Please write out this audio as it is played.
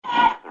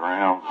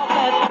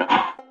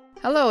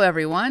Hello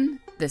everyone,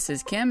 this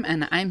is Kim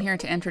and I'm here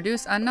to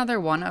introduce another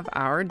one of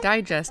our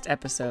digest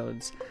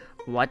episodes.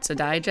 What's a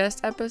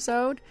digest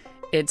episode?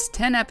 It's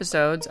 10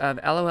 episodes of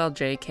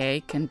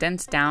LOLJK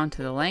condensed down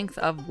to the length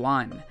of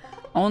one.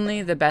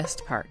 Only the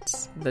best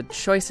parts, the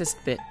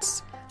choicest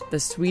bits, the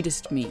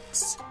sweetest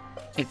meats.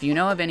 If you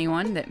know of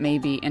anyone that may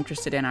be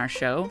interested in our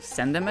show,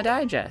 send them a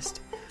digest.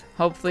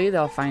 Hopefully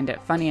they'll find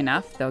it funny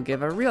enough they'll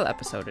give a real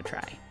episode a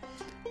try.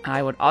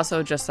 I would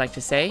also just like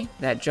to say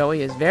that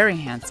Joey is very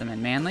handsome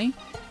and manly.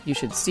 You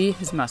should see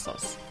his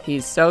muscles.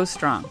 He's so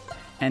strong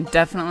and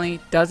definitely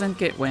doesn't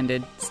get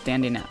winded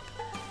standing up.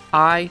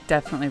 I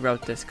definitely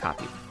wrote this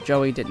copy.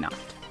 Joey did not.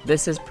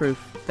 This is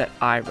proof that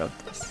I wrote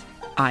this.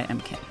 I am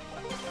Kim.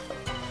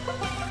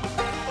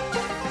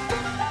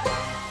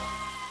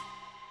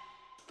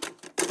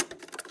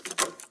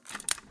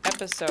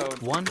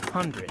 Episode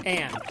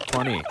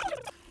 120.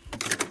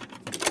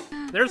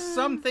 There's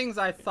some things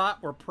I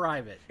thought were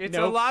private. It's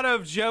a lot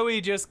of Joey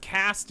just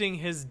casting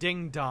his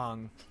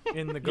ding-dong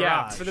in the garage.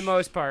 Yeah, for the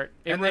most part.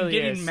 It And really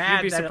then getting is. mad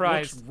You'd be that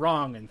surprised. it looks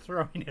wrong and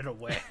throwing it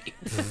away.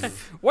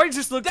 Why does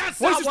this look? That's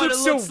why not does what this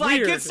it look looks so like.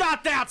 weird? It's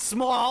not that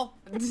small.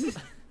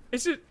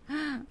 It's just,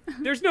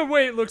 there's no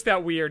way it looks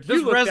that weird. This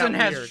You look resin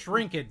that has weird.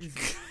 shrinkage.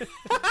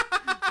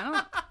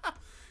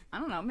 I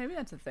don't know, maybe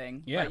that's a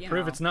thing. Yeah, but, you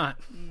prove know. it's not.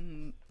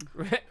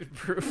 Proof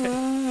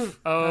it.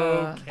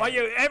 Okay.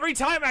 Well, every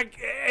time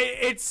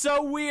it's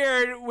so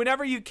weird.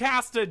 Whenever you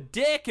cast a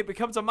dick, it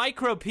becomes a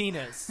micro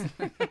penis.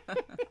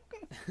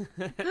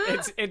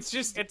 It's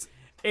just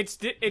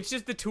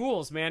the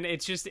tools, man.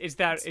 It's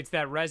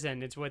that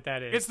resin. It's what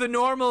that is. It's the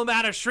normal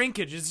amount of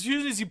shrinkage. As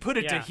soon as you put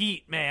it to Yeah.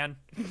 heat, man.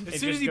 As It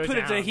soon as just you goes put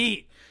it to down.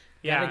 heat,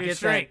 yeah. Gotta it get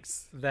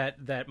shrinks.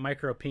 that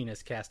micro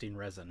penis casting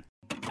resin.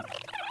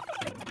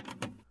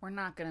 We're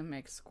not gonna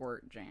make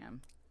squirt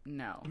jam.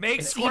 No. Make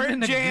It's squirt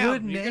even a jam.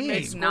 good You can name.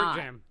 make It's squirt not.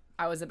 jam.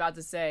 I was about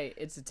to say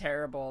it's a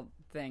terrible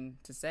thing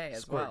to say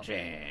as Squirt well.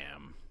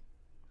 jam.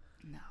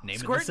 No. Name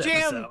Squirt of this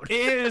jam episode.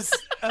 is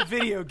a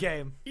video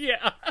game.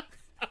 Yeah.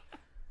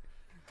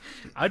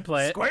 I'd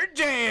play it. Squirt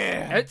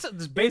jam. It's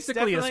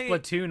basically a definitely-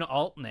 Splatoon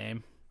alt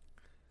name.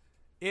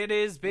 It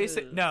is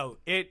basic. No,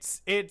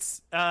 it's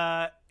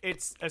a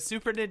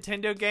Super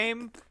Nintendo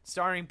game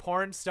starring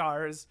porn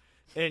stars,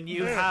 and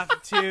you have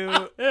to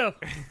Ew.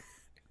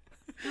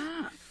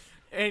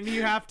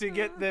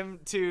 get them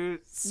to No,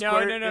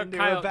 squirt no, into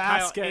Kyle, a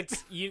basket. Kyle,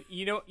 it's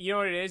you know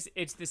what it is?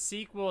 It's the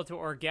sequel to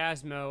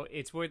Orgasmo.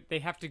 It's what they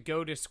have to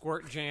go to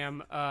Squirt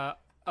Jam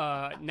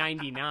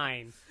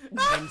 99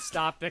 and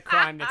stop the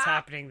crime that's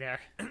happening there.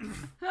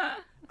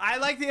 I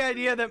like the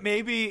idea that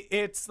maybe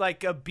it's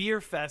like a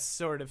beer fest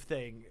sort of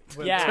thing.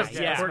 With Yeah,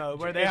 Orgasmo,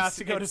 where they have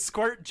to go to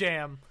Squirt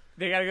Jam.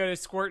 They gotta go to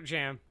Squirt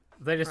Jam.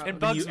 They just And when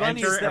Bugs you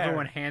Bunny's enter, there.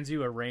 everyone hands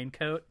you a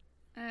raincoat.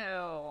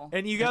 Ew.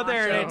 And you go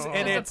there, and Poncho.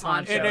 it's It's a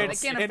poncho. and They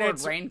it's can't and afford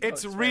it's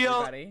raincoats it's for real.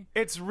 everybody.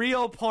 It's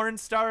real porn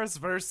stars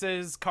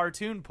versus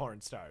cartoon porn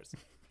stars.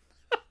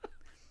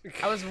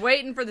 I was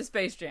waiting for the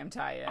Space Jam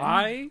tie-in.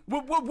 I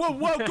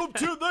Welcome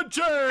to the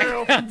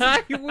jail.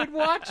 I would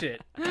watch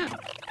it.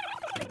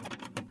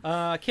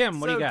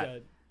 Kim, what do you got?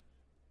 Good.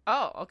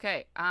 Oh,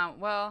 okay.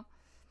 Well,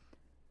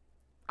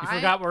 You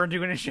forgot we're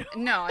doing a show.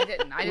 No, I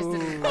didn't. I just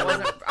didn't. I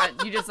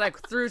wasn't. You just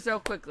like threw so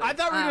quickly. I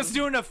thought we were just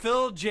doing a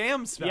Phil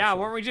Jam special. Yeah,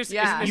 weren't we just?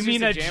 Yeah. isn't this You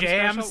mean just a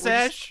jam special?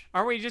 sesh?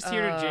 Aren't we just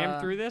here to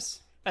jam through this?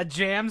 A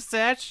jam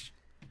sesh?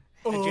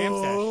 A jam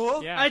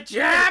sesh. Yeah. A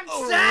jam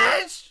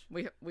sesh?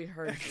 We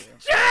heard you.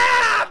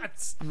 Jam!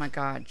 Oh my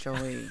God,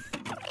 Joey.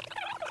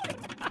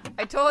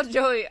 I told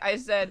Joey. I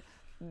said,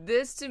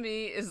 this to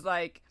me is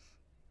like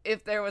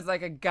if there was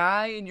like a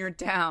guy in your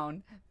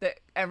town that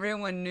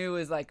everyone knew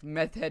is like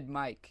Meth Head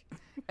Mike.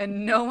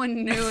 And no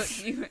one knew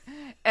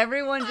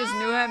everyone just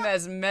knew him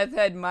as Meth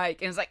Head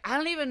Mike. And it's like, I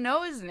don't even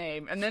know his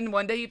name. And then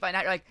one day you find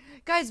out, you're like,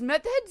 guys,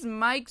 Meth Head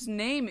Mike's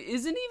name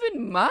isn't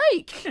even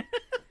Mike.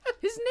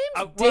 His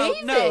name's Well,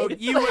 David. no,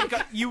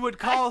 you would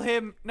call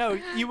him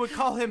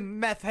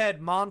Meth Head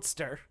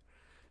Monster,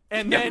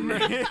 and then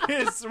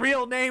his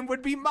real name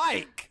would be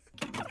Mike.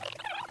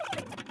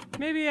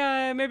 Maybe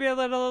I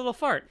let a little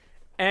fart,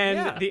 and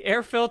Yeah. the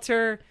air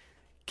filter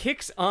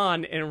kicks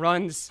on and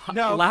runs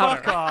No,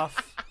 louder. fuck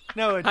off.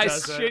 No, it I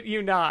doesn't. shit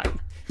you not.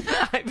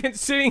 I've been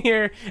sitting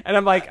here and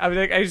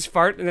I just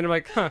fart and then I'm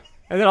like, huh,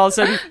 and then all of a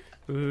sudden,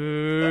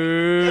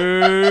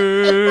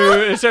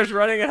 it starts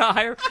running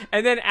higher,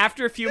 and then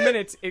after a few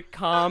minutes, it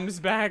calms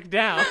back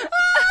down.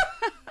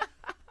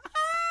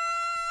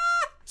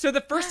 So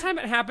the first time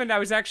it happened, I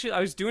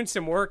was doing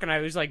some work and I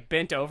was like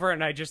bent over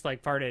and I just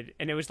like farted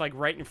and it was like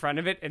right in front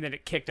of it and then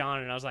it kicked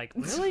on and I was like,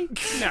 really?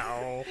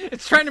 No.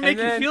 It's trying to make And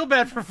then- you feel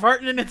bad for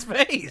farting in its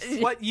face.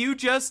 What you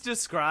just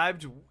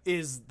described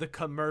is the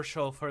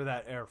commercial for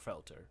that air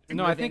filter.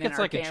 No, I Living think in it's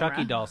our like a camera.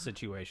 Chucky doll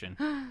situation.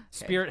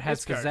 Spirit has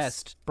It's gross.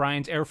 possessed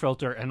Brian's air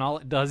filter, and all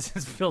it does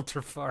is filter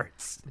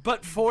farts.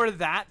 But for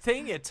that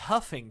thing, it's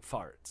huffing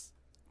farts.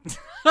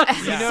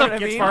 Yeah. know what I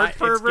It's mean? high- Fart it's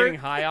pervert. getting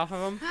high off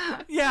of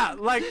them. Yeah,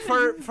 like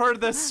for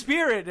the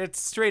spirit, it's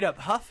straight up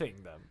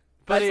huffing them.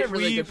 But That's a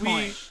really good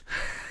point.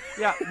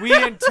 Yeah, we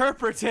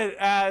interpret it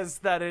as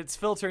that it's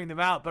filtering them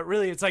out, but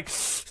really it's like,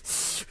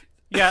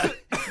 Yeah.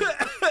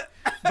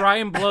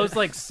 Brian blows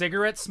like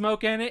cigarette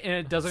smoke in it and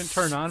it doesn't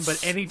turn on,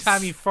 but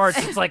anytime he farts,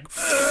 it's like,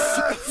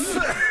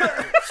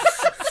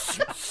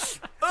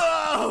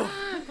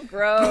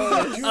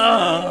 Gross.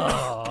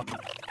 oh.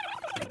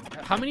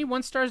 How many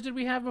 1 stars did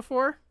we have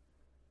before?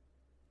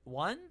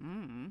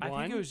 one? I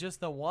think it was just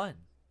the one.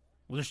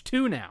 Well, there's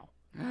 2 now.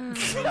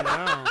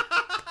 No.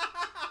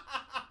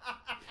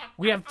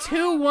 We have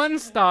 2 1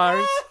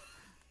 stars,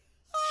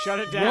 Shut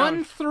it down.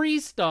 1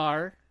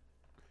 3-star,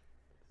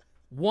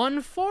 1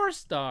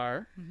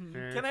 4-star.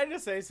 Can I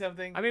just say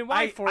something? I mean,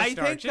 why 4 stars?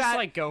 think Just that-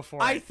 like go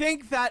for I it.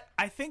 think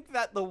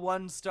that the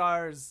 1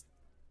 stars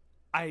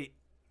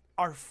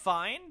are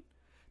fine.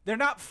 They're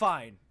not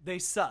fine. They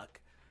suck.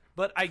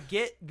 But I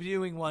get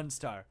doing 1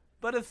 star.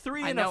 But a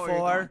 3 I and know a where you're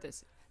going 4. with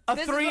this. A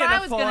This 3 is what and I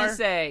a was 4. gonna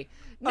say.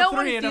 No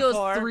one 3 and a feels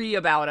 4. 3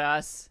 about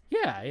us.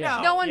 Yeah.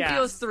 No. No one yes.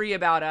 feels 3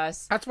 about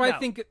us. That's why No. I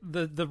think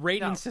the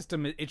rating No.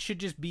 system, it should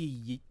just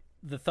be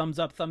the thumbs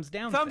up, thumbs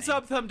down. Thumbs thing.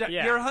 up, thumb down.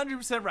 Yeah. You're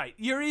 100% right.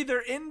 You're either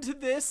into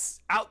this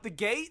out the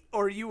gate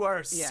or you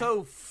are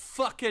so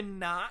fucking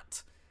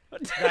not.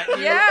 That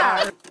you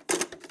Yeah.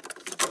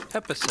 are-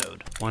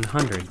 Episode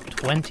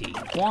 120.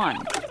 1.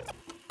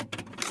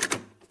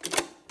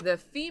 The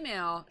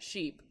female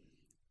sheep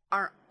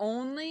are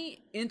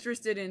only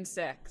interested in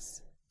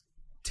sex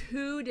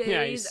 2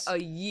 days Nice.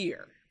 a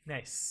year.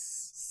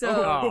 Nice. So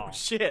Oh. Oh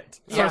shit.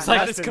 So Yeah, it's like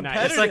that's it's a nice-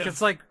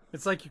 competitive.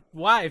 It's like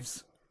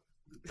wives.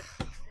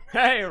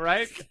 Hey,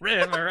 right?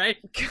 Am I right?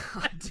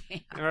 God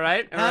damn. All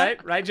right, all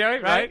right, right, Joey,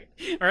 right,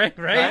 Right.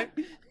 right,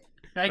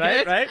 I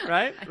get right, it?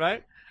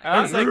 right.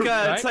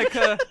 It's like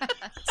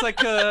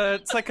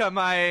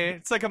Right?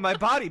 it's like my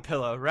body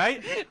pillow,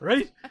 right?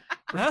 Right.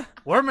 Huh?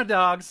 Where are my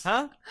dogs?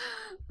 Huh?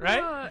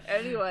 Right?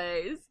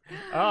 Anyways.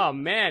 Oh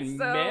man,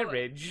 So-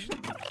 marriage.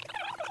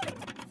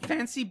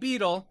 Fancy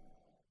beetle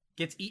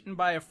gets eaten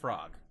by a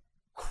frog,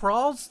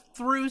 crawls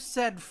through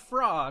said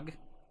frog,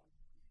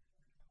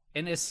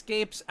 and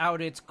escapes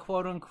out its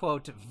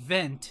quote-unquote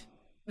vent,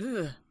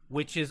 Ugh.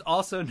 which is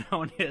also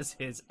known as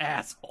his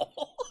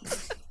asshole.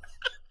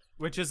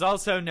 Which is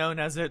also known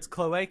as its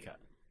cloaca.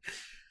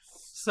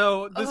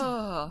 So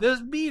Ugh. this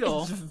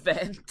beetle,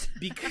 Vent.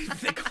 because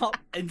they call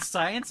in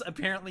science,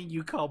 apparently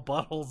you call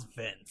buttholes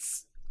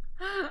vents.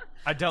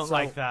 I don't So,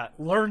 like that.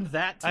 Learned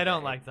that today. I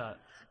don't like that.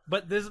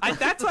 But this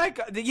That's like,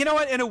 you know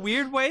what? In a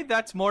weird way,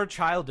 that's more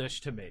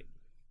childish to me.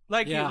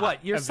 Like, Yeah.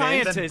 what? You're A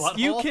vent and scientists.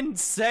 You butthole? can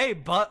say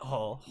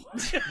butthole.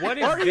 What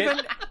is Or it?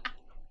 even,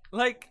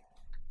 like,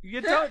 you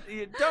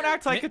don't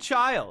act like a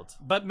child.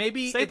 But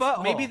maybe Say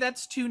butthole. maybe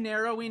that's too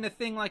narrowing a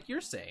thing, like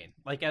you're saying.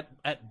 Like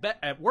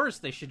at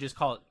worst, they should just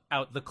call it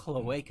out the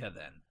cloaca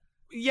then.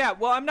 Yeah,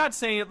 well, I'm not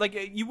saying, like,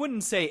 you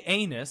wouldn't say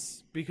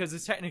anus, because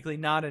it's technically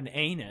not an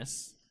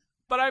anus.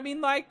 But I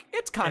mean, like,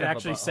 it's kind It of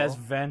actually a says butthole.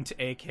 vent,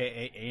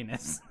 aka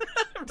anus.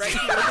 Right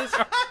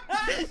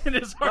here. It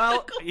is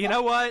Well, you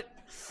know what?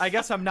 I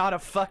guess I'm not a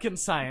fucking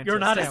scientist. you're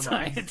not a am I?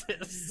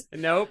 scientist.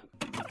 Nope.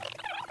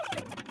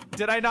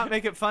 Did I not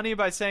make it funny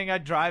by saying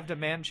I'd drive to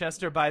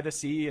Manchester by the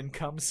sea and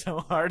come so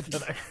hard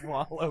that I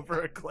fall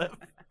over a cliff?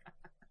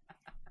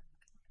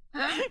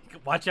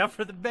 Watch out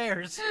for the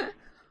bears.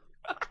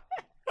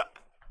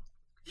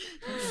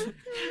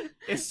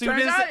 As soon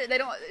Turns as out they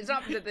don't. It's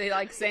not that they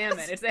like salmon.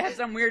 It's they have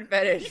some weird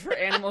fetish for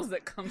animals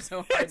that come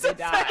so hard they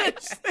die.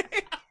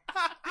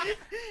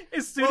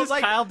 As soon Well, as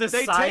like, Kyle they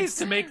decides taste-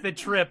 to make the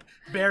trip,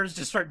 bears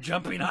just start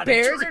jumping on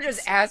Bears trees. are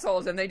just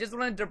assholes, and they just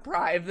want to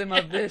deprive them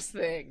of this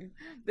thing.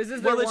 This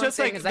is their Well, it's one just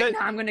thing. like It's like, the- nah,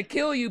 I'm gonna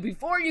kill you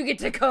before you get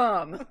to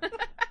come.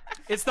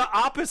 it's the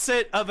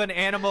opposite of an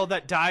animal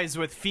that dies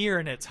with fear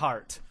in its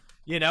heart.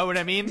 You know what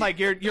I mean? Like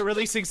you're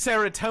releasing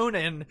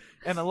serotonin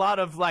and a lot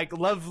of like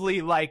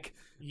lovely like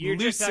You're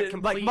just at lucid,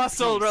 like complete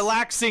muscle peace.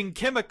 relaxing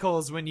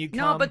chemicals when you come.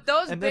 No, but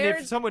those and bears,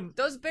 then if someone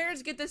those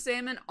bears get the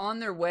salmon on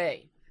their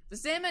way. The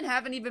salmon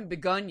haven't even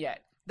begun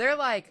yet. They're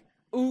like,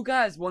 "Ooh,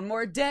 guys, one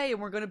more day, and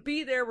we're gonna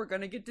be there. We're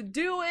gonna get to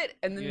do it."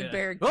 And then the Yeah.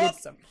 bear Oh.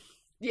 gets them.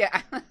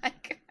 Yeah.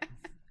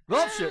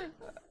 oh shit.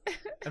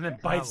 and then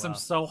bites Oh, them wow.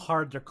 so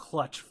hard their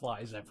clutch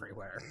flies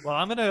everywhere. Well,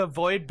 I'm gonna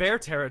avoid bear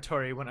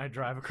territory when I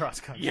drive across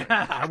country.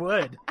 Yeah, I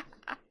would.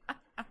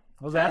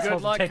 Those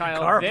assholes luck, will take Kyle. a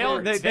car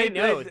They'll- for it. They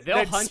know. They'll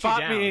they'd hunt you spot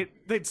down. me.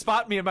 They'd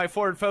spot me in my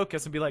Ford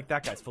Focus and be like,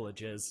 "That guy's full of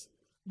jizz.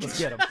 Let's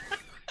get him."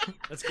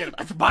 Let's get him.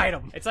 Let's bite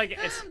them. It's like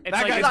it's That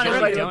like guy's a on his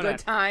jelly way to a good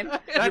donut. time.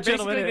 That You're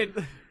gentleman.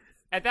 basically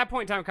At that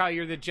point in time, Kyle,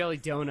 you're the jelly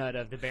donut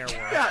of the bear world.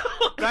 Yeah,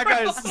 that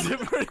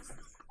guy's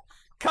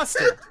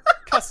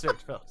custard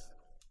fills.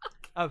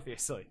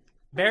 Obviously.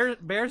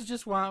 Bears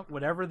just want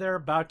whatever they're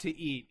about to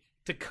eat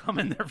to come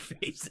in their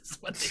faces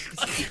when they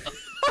cut them.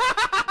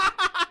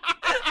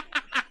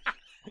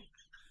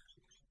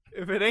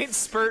 If it ain't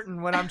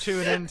spurting when I'm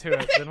chewing into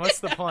it, then what's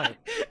the point?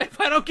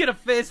 If I don't get a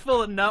face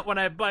full of nut when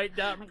I bite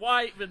down,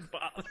 why even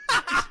bother?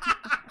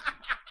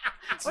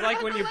 It's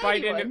like when you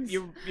bite into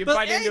you The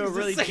bite into a eggs,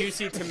 really it's like-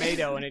 juicy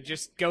tomato and it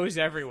just goes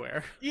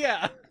everywhere.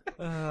 Yeah.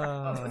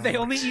 They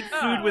only eat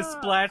food with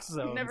splash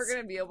zones. I'm never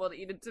gonna be able to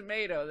eat a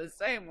tomato the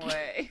same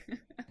way.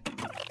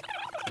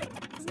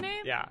 His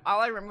name? Yeah. All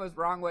I remember was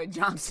Wrong Way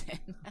Johnson.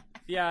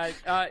 Yeah,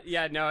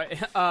 no.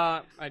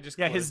 I just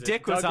Yeah, his closed it.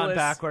 dick was on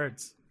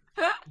backwards.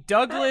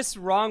 Douglas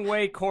Wrong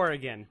Way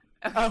Corrigan.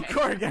 Oh,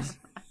 Corrigan.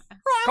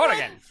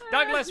 Corrigan.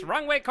 Douglas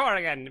Wrong Way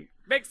Corrigan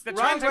makes the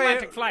Wrong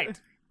transatlantic way-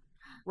 flight,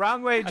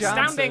 Wrong Way Johnson.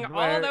 astounding all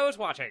where- those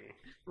watching.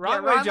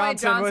 Wrong Yeah, Way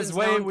Johnson was Johnson's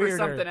way known weirder. for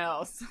something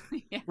else.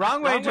 Yeah.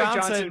 Wrong Way Wrong Way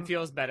Johnson Johnson.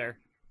 feels better.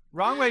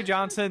 Wrong Way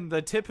Johnson.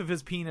 The tip of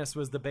his penis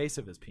was the base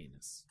of his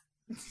penis.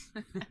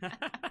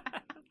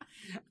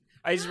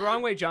 Is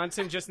Wrong Way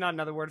Johnson just not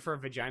another word for a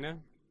vagina?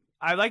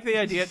 I like the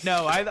idea.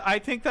 No, I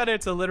think that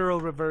it's a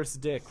literal reverse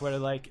dick, where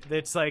like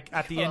it's like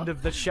at the end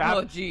of the shaft.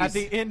 Oh, jeez.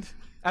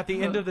 At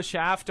the end of the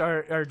shaft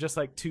are just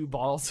like two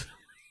balls.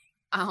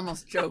 I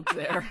almost choked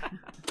there.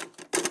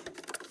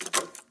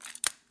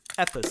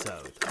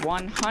 Episode.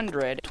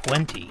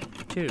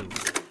 122.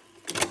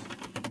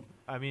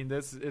 I mean,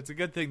 it's a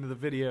good thing that the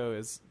video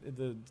is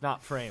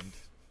not framed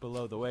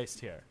below the waist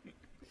here,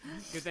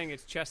 Good thing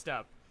it's chest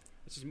up.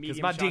 It's just medium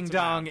because my shots ding of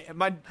dong, abs.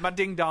 my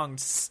ding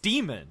dong's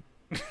steaming.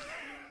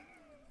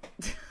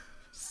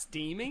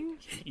 Steaming?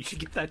 You should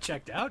get that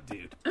checked out,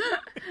 dude.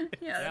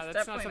 Yeah, That's not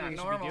definitely something not you should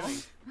be normal.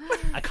 doing.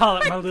 I call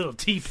it my little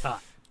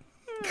teapot.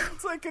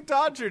 It's like a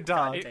Dodger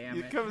dog. God damn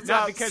It it. comes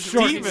Not out because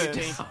steaming.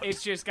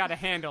 it's just got a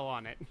handle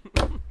on it.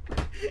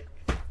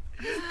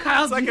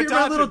 Kyle, like did a you hear my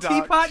Dodger little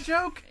dog. teapot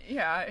joke?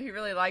 Yeah, he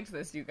really liked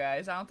this, you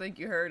guys. I don't think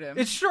you heard him.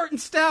 It's short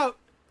and stout,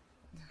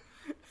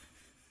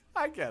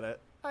 I get it.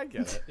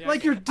 Yeah,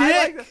 like your I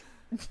dick.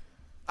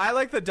 I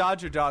like the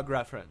Dodger dog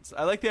reference.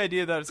 I like the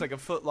idea that it's like a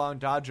foot-long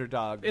Dodger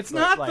dog. It's but,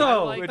 not like,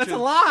 though. like- That's a which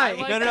is- lie. I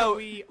like No, that no.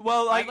 we-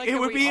 Well, I like, like it that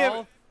would we be.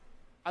 all-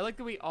 I like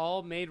that we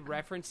all made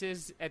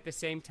references at the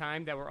same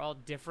time that were all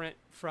different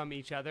from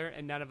each other,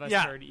 and none of us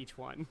Yeah. heard each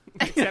one.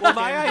 Except Well,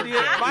 Kim, my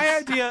who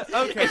idea.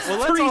 Okay, well,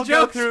 let's 3 all go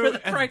jokes through. for the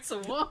price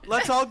of one.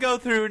 Let's all go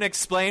through and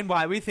explain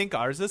why we think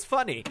ours is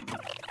funny.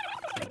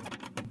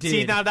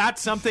 See, now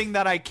that's something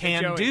that I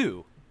can Joey.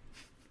 do.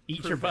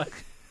 Eat your butt.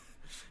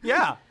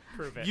 Yeah,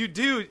 Prove it. you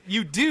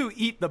do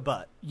eat the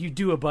butt. You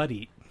do a butt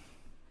eat.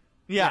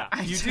 Yeah,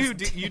 I you just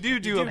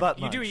do a butt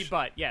You munch. do eat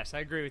butt. Yes, I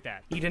agree with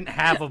that. You didn't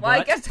have a Well, I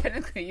butt. guess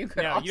technically you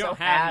could No, also you don't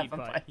have eat a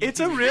butt. butt. It's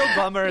a real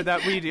bummer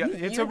that we do.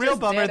 It's You a real just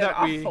bummer did that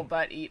an we. awful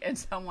butt eat, and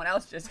someone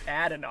else just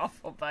had an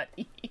awful butt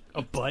eat.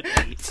 A butt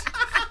eat.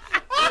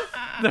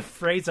 The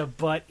phrase "a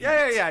butt."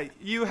 Yeah.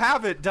 You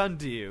have it done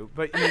to you,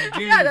 but you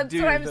do. Yeah, that's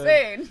do what I'm the-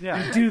 saying.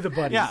 Yeah, eat. Do the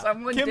butt Yeah. eat.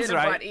 Someone Kim's did a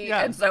right, butt eat,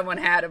 yeah. and someone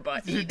had a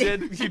butt you eat.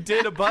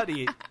 did a butt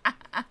eat.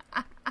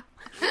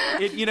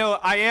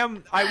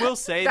 I will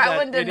say That that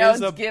one it denotes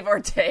is a. give or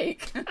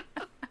take.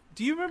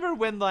 Do you remember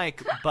when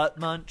like butt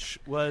munch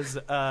was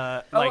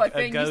a like a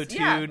thing you- go-to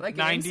yeah, like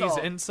an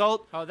 90s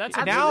insult? Oh, that's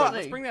Absolutely. now.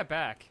 Let's bring that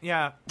back.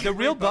 Yeah. The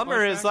real butt bummer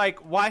munch is back? like,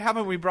 why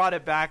haven't we brought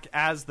it back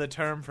as the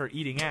term for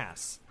eating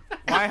ass?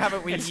 Why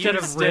haven't we Instead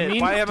of used rimming,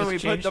 it? Why haven't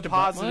just we put change the to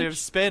butt positive munch?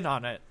 spin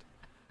on it?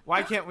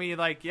 Why can't we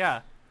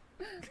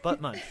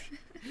butt munch?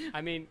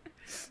 I mean,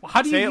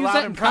 How do you Say it use loud that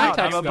in and proud.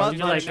 context? I'm a though? butt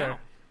You're like, muncher.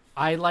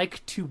 I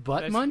like to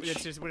butt that's, munch.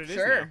 that's just what it is.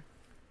 Sure.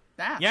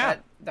 Now. Yeah.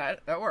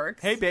 That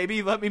works. Hey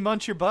baby, let me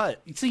munch your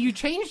butt. So you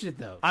changed it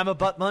though. I'm a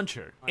butt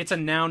muncher. It's a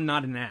noun,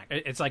 not an act.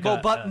 It's like Well,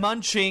 a butt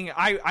munching,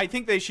 I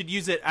think they should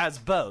use it as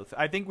both.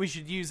 I think we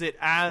should use it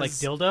as like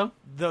dildo.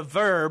 the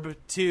verb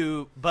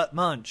to butt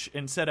munch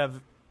instead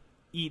of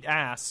eat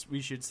ass. We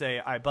should say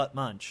I butt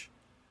munch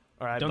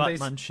or I Don't butt they s-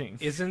 munching.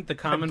 Isn't the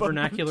common butt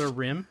vernacular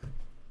rim?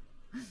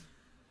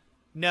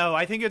 No,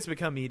 I think it's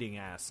become eating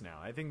ass now.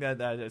 I think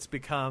that it's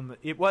become.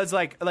 It was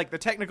like the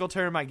technical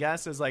term, I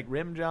guess, is like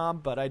rim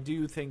job, but I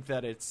do think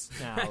that it's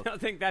I now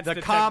don't think that's the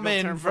technical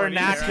common term for it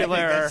either. I think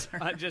vernacular.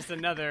 that's, just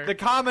another. The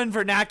common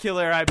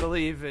vernacular, I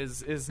believe,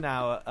 is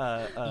now Eat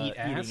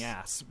ass? eating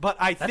ass. But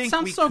I That think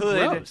sounds we so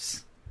could.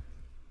 gross.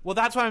 Well,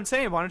 that's what I'm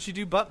saying. Why don't you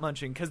do butt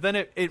munching? Because then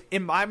it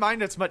in my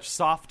mind it's much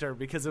softer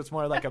because it's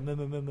more like a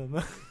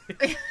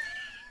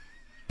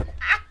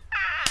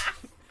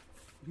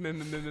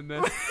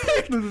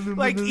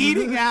like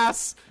eating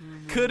ass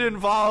could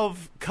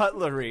involve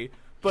cutlery,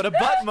 but a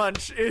butt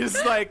munch is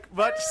like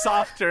much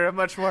softer and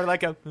much more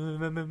like a.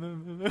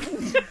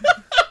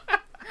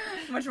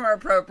 Much more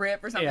appropriate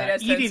for something Yeah,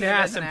 that's eating sensitive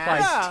ass as an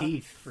implies Yeah.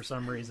 teeth for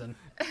some reason.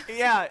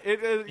 Yeah,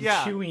 it is.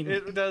 Yeah, chewing.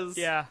 it does.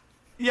 yeah.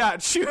 Yeah,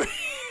 chewing.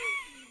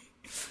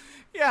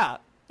 Yeah,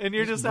 and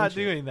you're just not bullshit.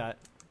 doing that.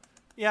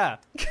 Yeah.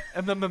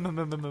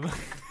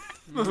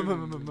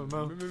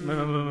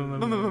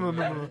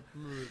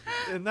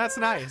 And that's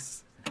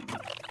nice.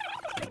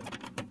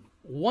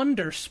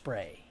 Wonder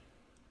Spray,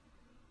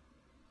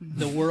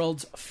 the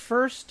world's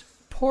first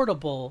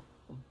portable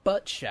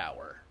butt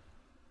shower.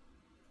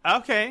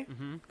 Okay.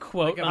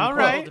 Quote Like a All unquote.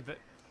 right.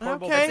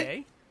 portable Okay.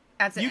 bidet?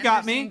 That's an You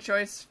got me. interesting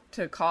choice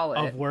to call it.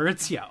 Of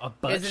words, yeah, a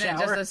butt Isn't shower. it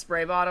just a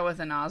spray bottle with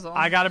a nozzle?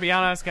 I gotta be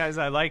honest, guys.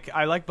 I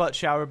like butt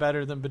shower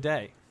better than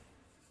bidet.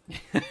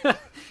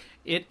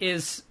 It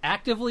is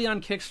actively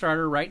on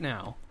Kickstarter right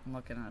now. I'm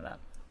looking it up.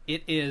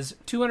 It is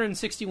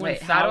 $261,000.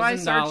 Wait, how do I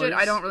search it?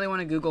 I don't really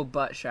want to Google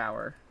butt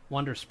shower.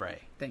 Wonder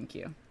Spray. Thank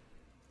you.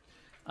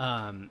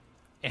 And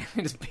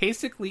it's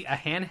basically a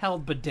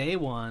handheld bidet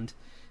wand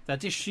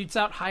that just shoots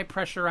out high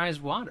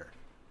pressurized water.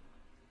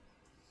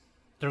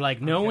 They're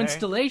like, no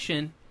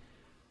installation,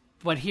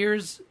 but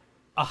here's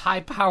a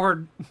high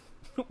powered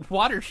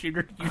water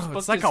shooter.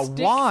 It's like a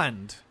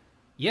wand.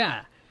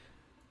 Yeah.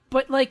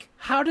 But like,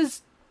 how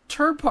does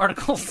turd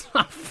particles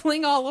not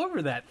fling all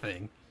over that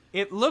thing?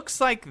 It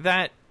looks like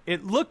that.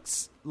 It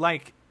looks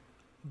like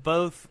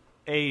both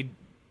a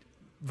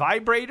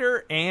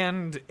vibrator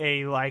and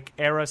a like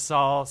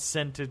aerosol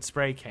scented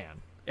spray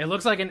can. It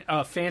looks like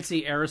a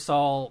fancy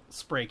aerosol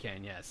spray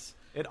can. Yes.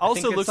 It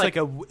also looks like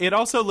a. It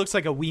also looks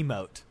like a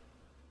Wiimote.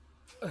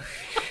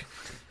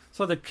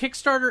 So the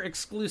Kickstarter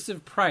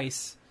exclusive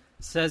price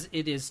says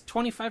it is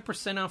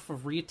 25% off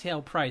of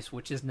retail price,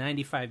 which is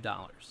 $95.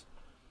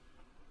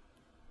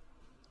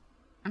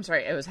 I'm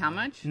sorry, it was how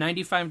much?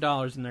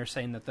 $95, and they're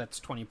saying that that's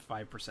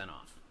 25%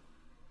 off.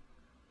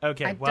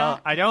 Okay,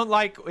 I don't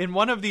like... In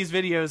one of these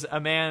videos,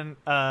 a man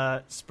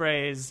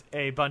sprays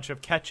a bunch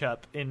of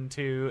ketchup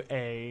into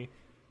a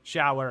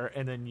shower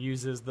and then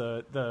uses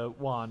the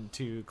wand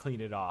to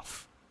clean it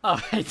off. Oh,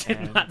 I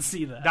did not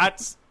see that.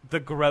 That's the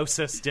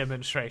grossest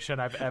demonstration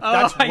I've ever...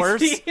 That's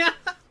worse.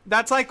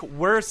 That's like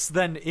worse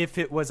than if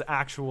it was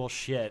actual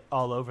shit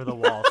all over the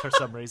wall for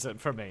some reason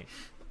for me.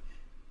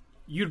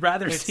 You'd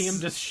rather see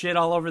him just shit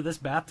all over this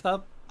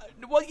bathtub?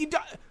 Well,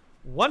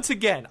 once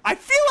again, I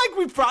feel like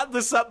we've brought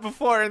this up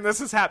before and this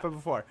has happened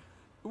before.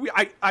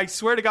 I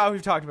swear to God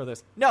we've talked about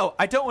this. No,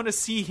 I don't want to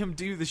see him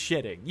do the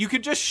shitting. You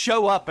could just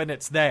show up and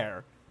it's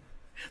there.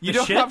 You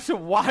don't have to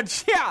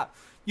watch... Yeah.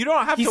 You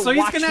don't have to watch him do it.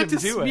 So he's going to have to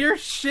smear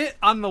shit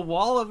on the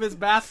wall of his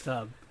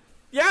bathtub.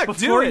 Yeah,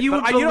 do it, but you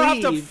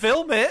don't have to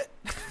film it.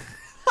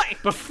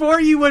 Before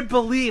you would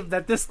believe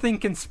that this thing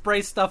can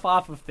spray stuff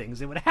off of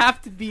things, it would have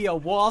to be a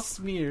wall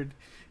smeared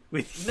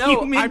with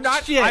human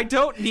shit. I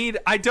don't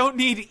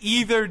need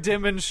either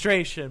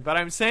demonstration, but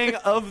I'm saying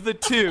of the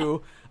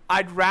two,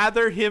 I'd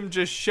rather him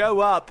just show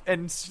up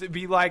and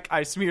be like,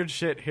 I smeared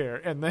shit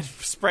here, and then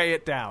spray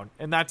it down,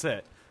 and that's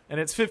it. And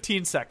it's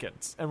 15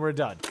 seconds, and we're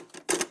done.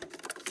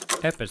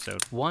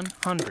 Episode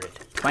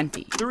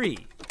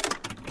 123.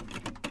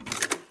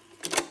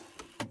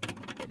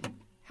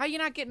 How you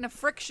not getting a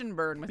friction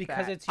burn with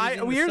because that? It's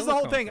using here's the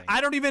whole silicone thing.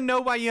 I don't even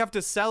know why you have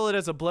to sell it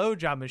as a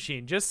blowjob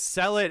machine. Just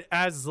sell it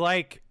as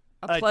like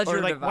a pleasure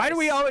or like, device. Why do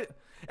we always...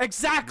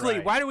 Exactly.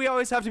 Right. Why do we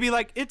always have to be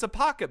like, it's a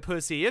pocket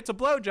pussy, it's a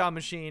blowjob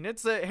machine,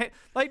 it's a...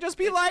 Like, just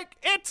be like,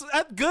 it's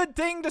a good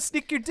thing to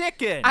stick your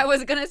dick in. I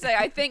was going to say,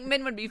 I think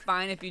men would be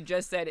fine if you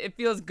just said, it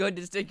feels good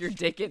to stick your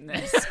dick in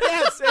this.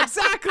 Yes,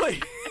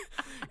 exactly.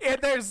 And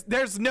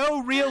there's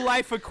no real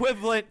life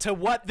equivalent to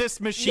what this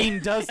machine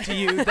does to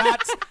you.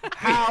 That's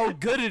how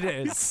good it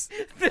is.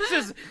 This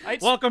is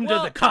welcome to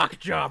the cock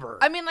jobber.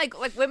 I mean, like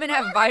women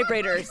have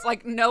vibrators.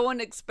 Like, no one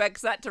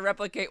expects that to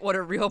replicate what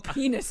a real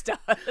penis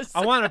does.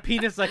 I want a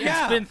penis that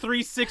can spin I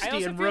 360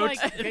 also and feel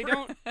rotate.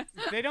 like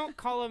they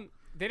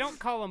don't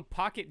call them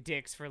pocket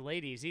dicks for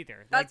ladies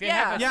either. That's- Like they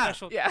have a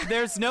special. Yeah.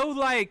 There's no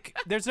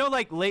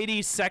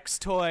lady sex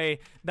toy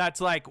that's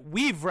like,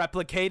 we've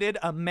replicated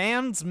a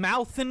man's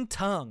mouth and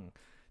tongue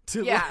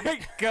to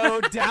like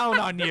go down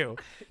on you.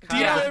 Do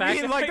you know what I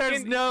mean? Like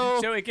there's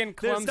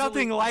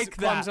nothing like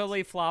that.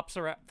 Clumsily flop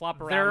around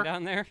There-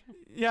 down there.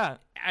 Yeah.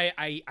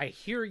 I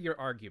hear your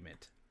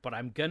argument, but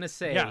I'm gonna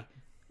say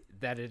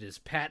that it is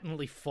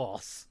patently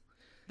false.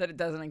 That it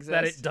doesn't exist.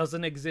 That it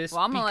doesn't exist.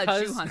 Well, I'm gonna let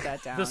you because hunt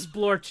that down. The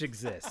splorch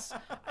exists.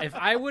 If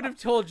I would have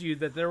told you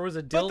that there was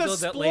a But the dildo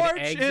that laid splorch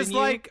eggs is in you,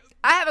 like...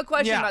 I have a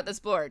question Yeah. about the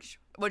splorch,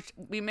 which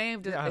we may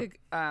have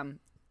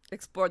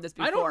explored this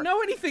before. I don't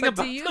know anything but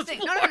about do you the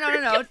think?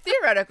 splorch. No.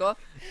 Theoretical.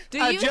 Do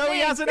you Joey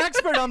think, has an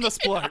expert on the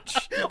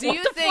splorch. Do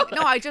you think?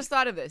 No, I just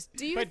thought of this.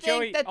 Do you But think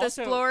Joey, that the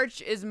also-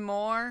 splorch is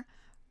more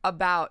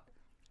about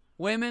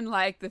women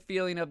like the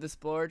feeling of the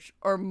splorch,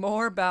 or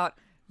more about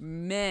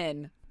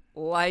men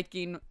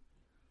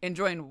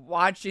enjoying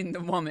watching the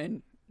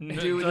woman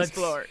do the let's-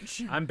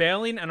 splorch? I'm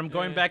bailing, and I'm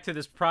going back to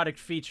this product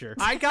feature.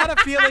 I got a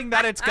feeling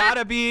that it's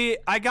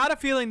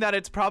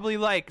probably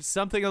like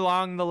something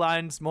along the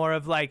lines more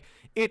of like,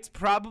 it's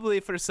probably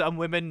for some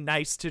women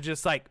nice to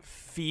just like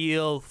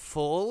feel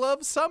full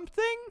of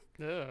something.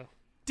 Ugh.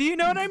 Do you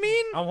know what I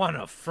mean? I want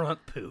a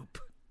front poop.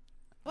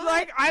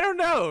 Like, I don't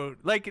know.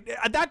 Like,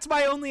 that's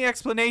my only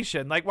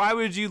explanation. Like, why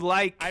would you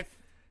like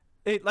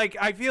it? Like,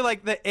 I feel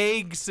like the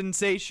egg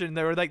sensation,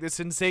 or like the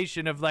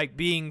sensation of like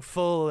being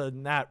full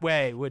in that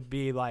way, would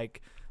be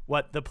like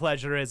what the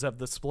pleasure is of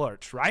the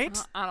splorch, right?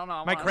 I don't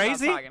know. Am I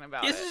crazy? Talking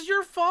about This it. is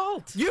your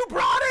fault. You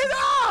brought it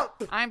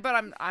up. I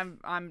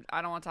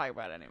don't want to talk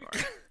about it anymore.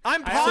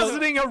 I'm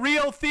positing a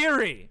real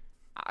theory.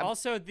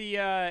 Also,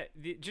 the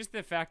just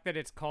the fact that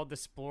it's called the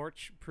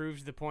splorch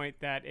proves the point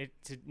that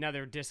it's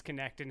another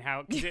disconnect in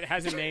how, because it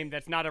has a name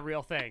that's not a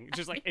real thing. It's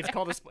just like it's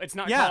called it's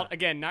not called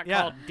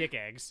called dick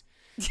eggs.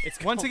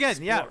 It's Once again,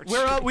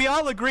 splorch. we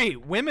all agree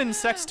women's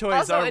sex toys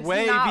Also, are it's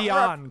way not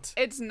beyond.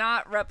 it's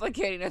not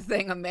replicating a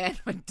thing a man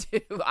would do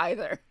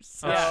either.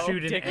 So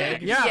Shoot an dick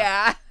egg.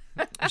 yeah.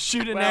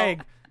 Shoot an Well,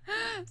 egg.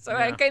 So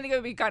I think it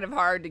would be kind of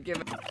hard to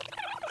give.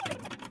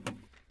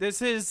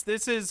 This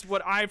is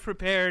what I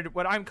prepared.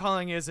 What I'm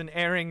calling is an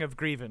airing of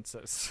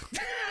grievances.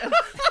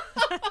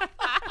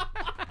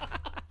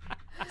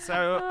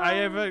 So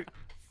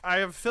I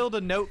have filled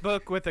a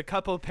notebook with a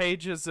couple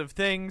pages of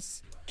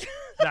things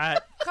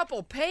that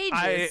Couple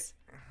pages.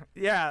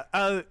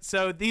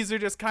 so these are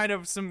just kind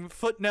of some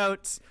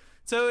footnotes.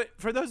 So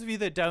for those of you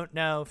that don't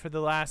know, for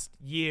the last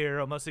year,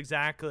 almost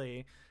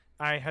exactly,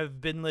 I have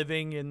been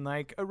living in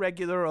like a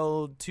regular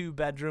old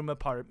 2-bedroom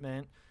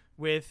apartment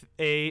with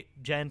a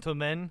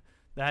gentleman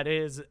that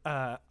is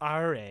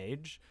our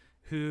age,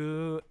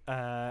 who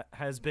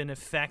has been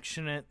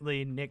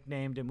affectionately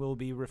nicknamed and will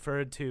be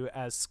referred to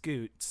as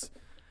Scoots.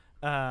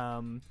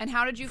 And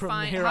how did you from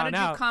find? here How on did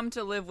you out. come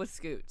to live with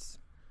Scoots?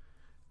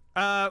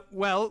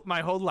 Well,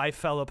 my whole life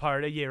fell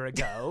apart a year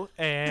ago,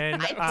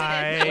 and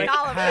I didn't mean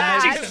all of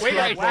had that. Jesus, way to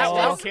Right, wow,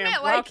 well, Cam,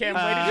 meant wow, like- Cam,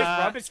 way to just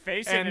rub his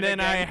face in and it then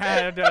I again.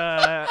 had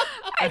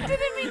I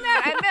didn't mean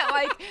that. I meant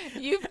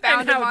like you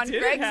found him how on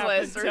did it happen?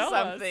 Craigslist or Tell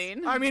us.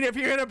 something. I mean, if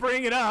you're gonna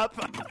bring it up,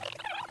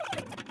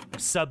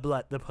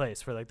 sublet the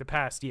place for like the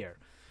past year.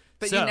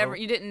 But So-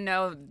 you didn't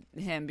know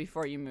him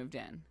before you moved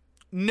in.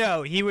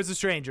 No, he was a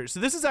stranger. So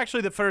this is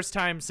actually the first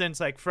time since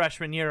like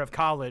freshman year of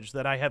college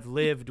that I have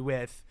lived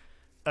with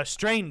a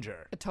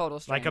stranger, A total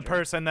stranger. like a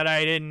person that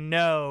I didn't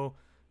know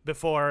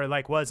before,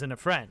 like wasn't a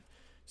friend.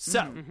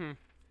 So Mm-hmm.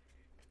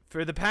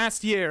 for the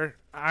past year,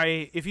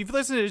 if you've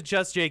listened to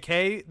Just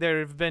JK, there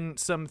have been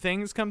some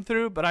things come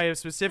through, but I have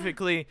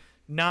specifically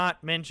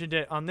not mentioned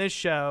it on this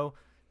show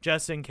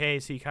just in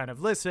case he kind of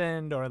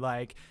listened or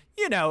like,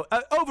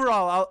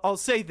 overall, I'll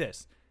say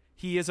this.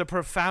 He is a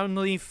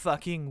profoundly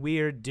fucking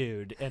weird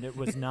dude, and it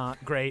was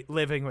not great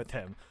living with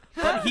him.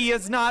 But he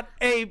is not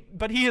a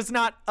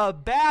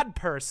bad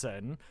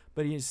person,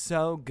 but he is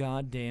so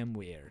goddamn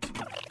weird.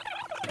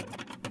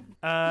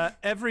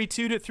 Every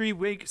 2 to 3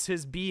 weeks,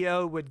 his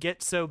BO would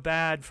get so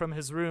bad from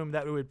his room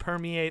that it would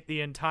permeate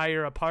the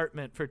entire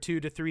apartment for 2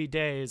 to 3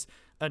 days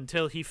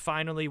until he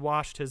finally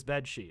washed his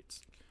bed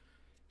sheets.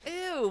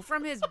 Ew,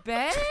 from his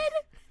bed?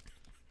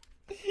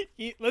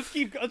 Let's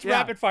Yeah.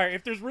 rapid fire.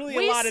 If there's really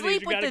We a lot of these,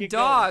 sleep you with gotta the get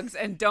going. dogs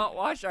and don't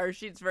wash our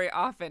sheets very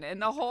often,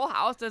 and the whole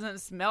house doesn't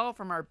smell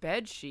from our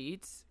bed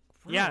sheets.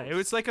 Yeah, it Gross.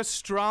 was like a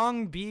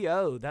strong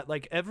BO that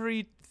like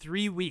every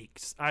 3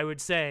 weeks I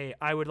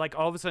would like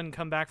all of a sudden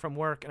come back from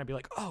work and I'd be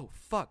like, oh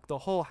fuck, the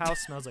whole house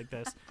smells like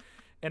this.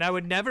 And I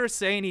would never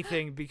say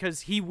anything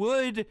because he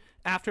would,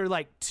 after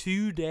like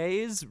 2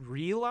 days,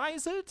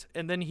 realize it,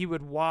 and then he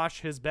would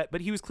wash his bed.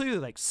 But he was clearly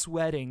like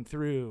sweating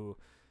through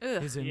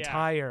his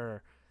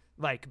entire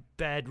like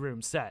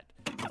bedroom set.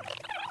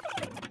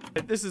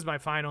 This is my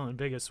final and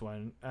biggest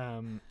one.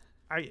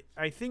 I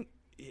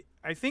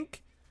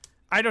think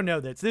I don't know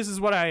this. This is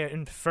what I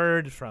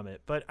inferred from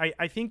it, but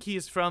I think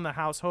he's from a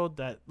household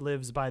that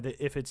lives by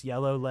the "if it's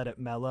yellow, let it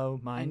mellow"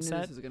 I knew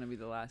mindset. this was gonna be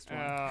the last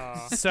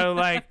one. So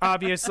like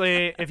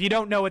obviously if you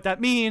don't know what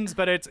that means,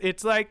 but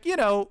it's like,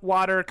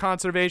 water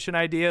conservation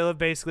idea of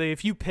basically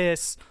if you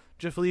piss,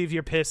 just leave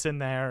your piss in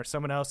there,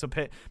 someone else will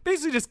piss.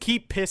 Basically just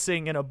keep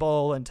pissing in a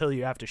bowl until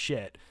you have to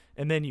shit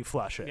and then you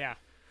flush it. Yeah,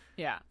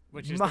 Yeah.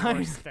 which is Mine- the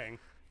worst thing.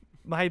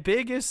 My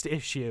biggest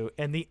issue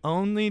and the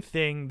only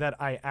thing that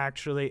I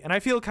actually, and I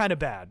feel kind of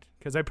bad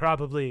because it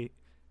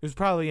was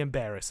probably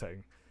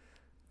embarrassing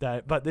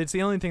but it's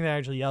the only thing that I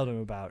actually yelled at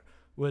him about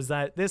was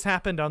that this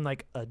happened on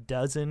like a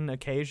dozen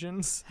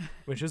occasions,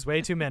 which is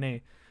way too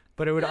many,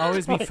 but it would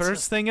always be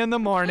first thing in the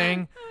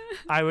morning.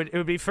 It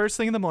would be first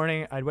thing in the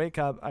morning. I'd wake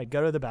up, I'd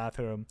go to the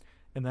bathroom,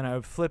 and then I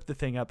would flip the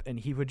thing up and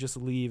he would just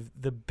leave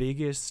the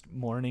biggest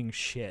morning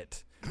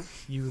shit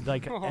you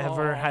like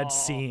ever had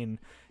seen.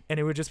 And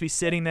it would just be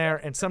sitting there,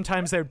 and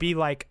sometimes there'd be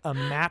like a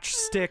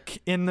matchstick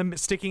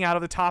sticking out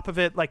of the top of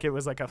it, like it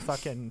was like a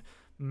fucking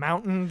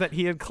mountain that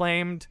he had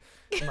claimed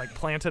and like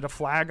planted a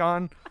flag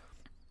on.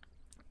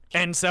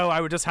 And so I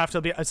would just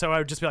be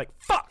like,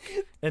 "Fuck!"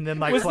 And then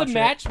like Was the flush it.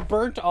 match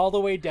burnt all the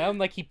way down,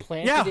 like he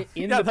planted it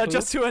in the poop?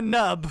 just to a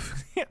nub.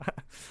 Yeah.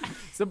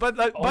 So, but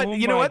Oh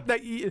you know my- what?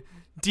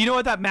 Do you know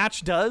what that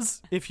match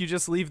does if you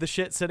just leave the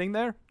shit sitting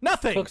there?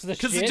 Nothing. Cooks the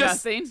shit?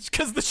 Nothing?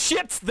 Because the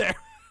shit's there.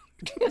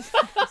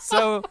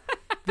 So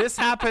this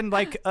happened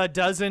like a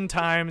dozen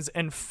times,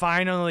 and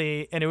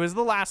finally, and it was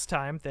the last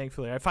time,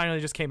 thankfully, I finally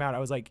just came out. I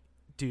was like,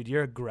 dude,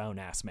 you're a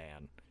grown-ass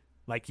man.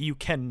 Like, you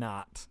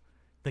cannot.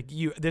 Like,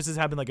 this has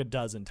happened like a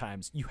dozen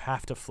times. You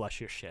have to flush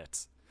your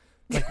shits.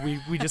 Like,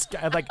 we just,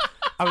 like,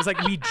 I was like,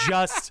 we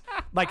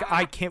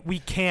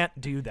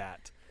can't do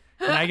that.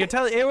 And I can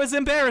tell it was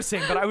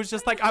embarrassing, but I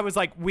was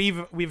like,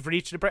 we've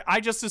reached a break. I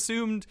just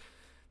assumed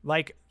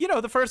Like,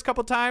 the first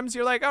couple times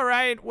you're like, all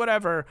right,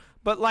 whatever.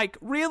 But like,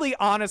 really,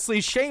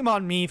 honestly, shame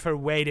on me for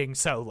waiting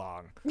so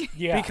long.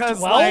 Yeah. Because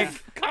 12,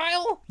 like,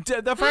 Kyle?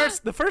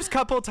 the first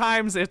couple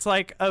times it's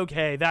like,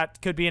 okay, that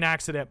could be an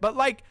accident. But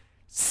like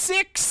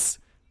 6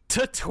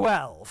 to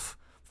 12,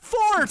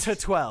 4 to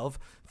 12,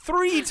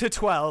 3 to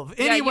 12,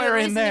 anywhere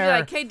in there.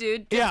 Like, hey,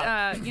 dude, just,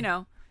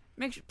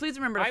 make sure, please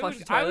remember to flush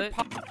the toilet.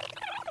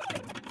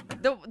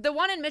 The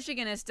one in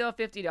Michigan is still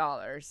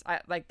 $50.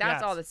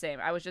 That's all the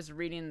same. I was just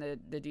reading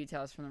the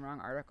details from the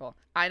wrong article.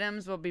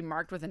 Items will be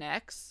marked with an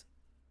X.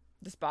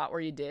 The spot where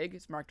you dig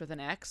is marked with an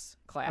X.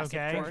 Classic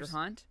treasure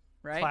hunt,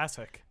 right?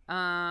 Classic.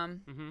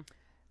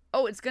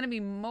 Oh, it's gonna be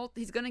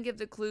he's gonna give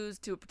the clues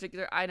to a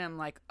particular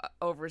item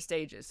over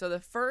stages. So the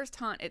first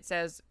hunt, it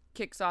says,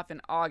 kicks off in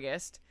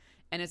August,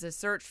 and it's a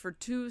search for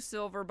 2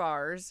 silver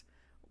bars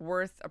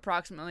worth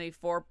approximately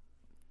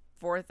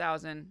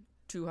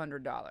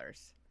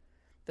 $4,200.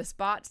 The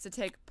spots to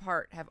take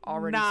part have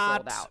already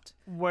sold out.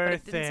 But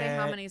it didn't say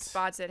how many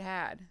spots it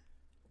had.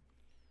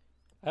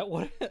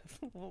 What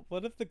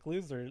if the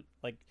clues are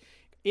like,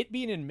 it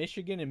being in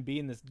Michigan and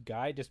being this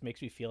guy just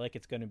makes me feel like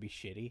it's going to be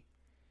shitty.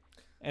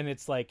 And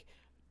it's like,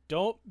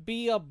 don't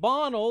be a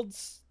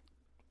Bonald's.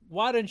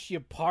 Why don't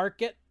you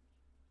park it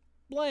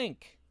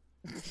blank?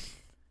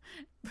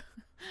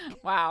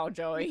 Wow,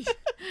 Joey.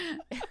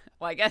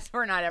 Well, I guess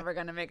we're not ever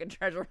going to make a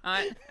treasure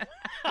hunt.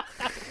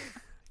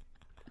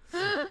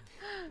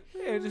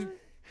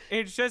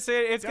 It's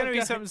gonna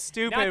be something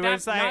stupid.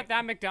 It's not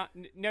that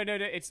McDonald's. No,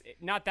 it's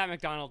not that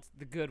McDonald's.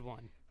 The good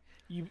one.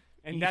 You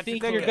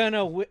think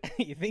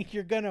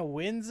you're gonna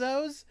win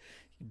those?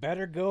 You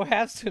better go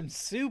have some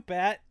soup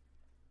at.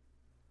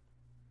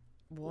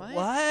 What?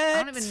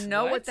 I don't even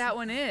know what that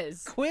one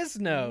is.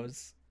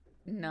 Quiznos.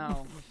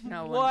 No.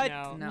 What?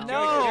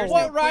 No.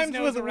 What rhymes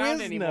with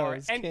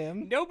Quiznos,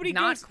 Kim? Nobody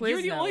goes.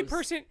 You're the only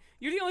person.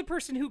 You're the only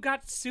person who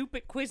got soup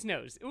at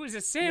Quiznos. It was a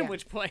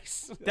sandwich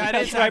place. That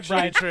is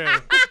actually true.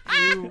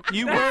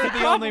 You were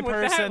the only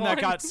person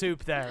that got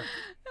soup there.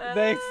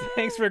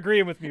 Thanks for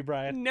agreeing with me,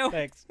 Brian. No.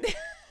 Thanks.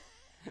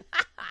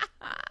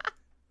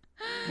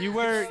 You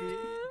were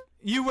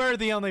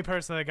the only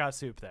person that got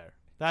soup there.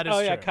 That is true.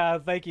 Oh yeah, Kyle.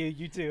 Thank you.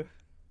 You too.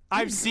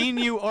 I've seen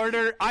you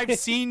order. I've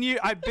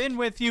been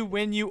with you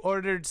when you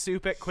ordered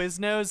soup at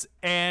Quiznos,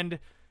 and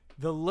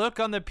the look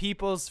on the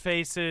people's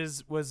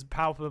faces was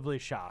palpably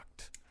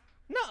shocked.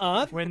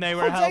 Nuh-uh. When they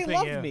were helping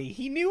loved you. Me.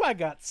 He knew I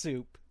got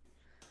soup.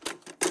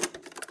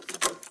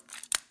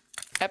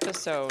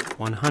 Episode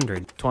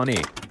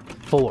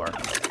 124.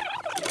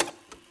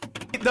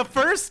 The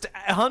first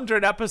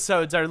 100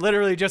 episodes are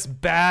literally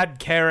just bad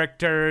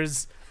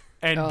characters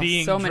and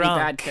being so drunk. Many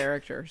bad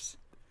characters.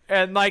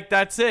 And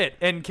that's it.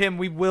 And Kim,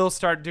 we will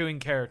start doing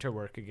character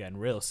work again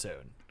real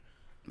soon.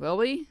 Will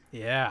we?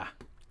 Yeah.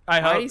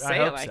 Why do you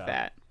say it like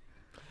that?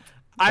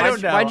 I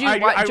don't know.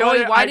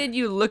 Joey, why did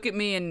you look at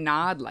me and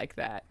nod like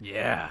that?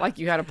 Yeah. Like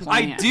you had a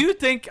plan. I do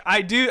think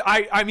I do.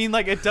 I mean,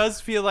 it does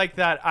feel like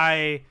that.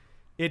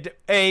 It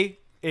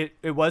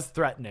was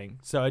threatening,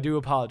 so I do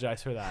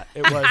apologize for that.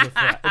 It was a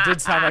threat. It did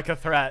sound like a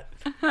threat.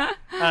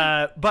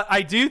 But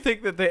I do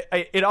think that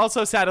it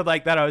also sounded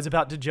like that I was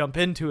about to jump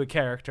into a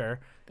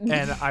character,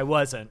 and I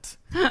wasn't.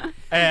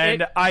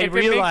 And I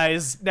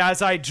realized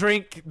as I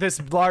drink this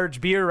large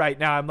beer right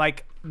now, I'm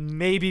like,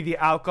 maybe the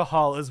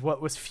alcohol is what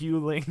was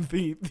fueling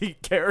the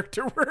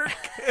character work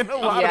in a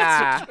lot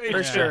of situations.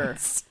 For sure.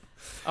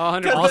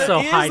 100%.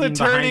 Also hiding a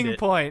turning behind it.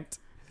 point.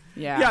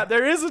 Yeah,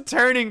 there is a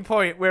turning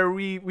point where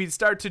we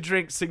start to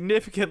drink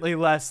significantly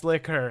less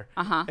liquor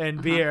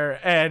and beer,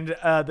 and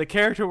the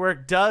character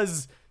work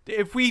does.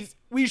 If we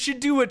should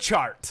do a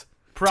chart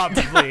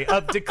probably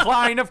of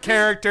decline of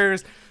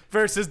characters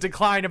versus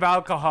decline of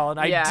alcohol, and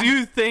I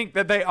do think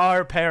that they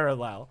are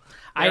parallel.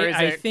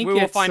 I think we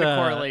will find a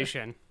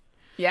correlation.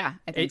 Yeah,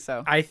 I think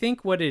so. I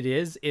think what it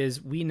is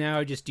we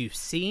now just do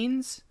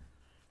scenes,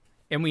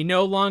 and we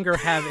no longer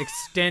have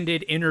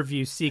extended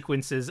interview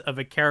sequences of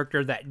a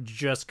character that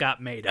just got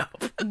made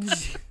up.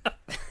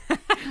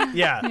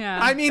 Yeah.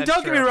 I mean,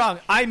 don't get me wrong.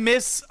 I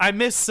miss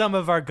some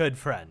of our good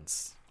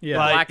friends. Yeah,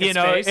 like, Black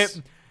of Space.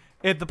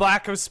 The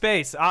Black of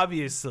Space,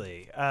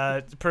 obviously.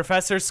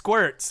 Professor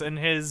Squirts and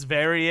his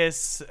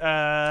various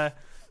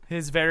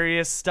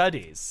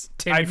studies.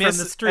 Timmy from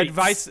the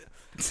streets.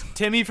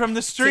 Timmy from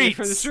the streets.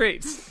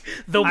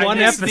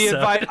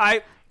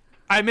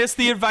 I miss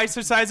the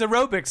Advice-er-Size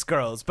aerobics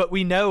girls, but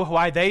we know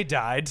why they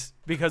died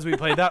because we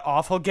played that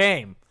awful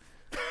game.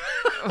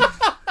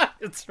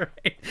 That's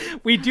right.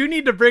 We do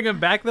need to bring them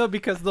back, though,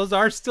 because those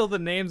are still the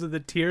names of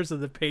the tiers of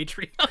the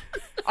Patreon.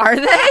 Are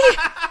they?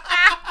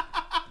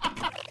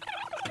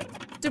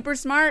 Super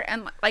smart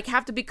and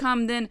have to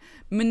become then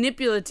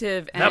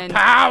manipulative and the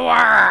power,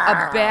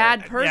 a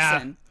bad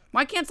person.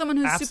 Why can't someone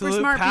who's Absolute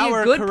super smart be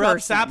power a good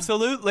corrupts person?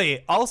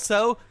 Absolutely.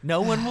 Also, no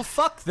one will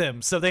fuck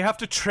them, so they have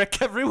to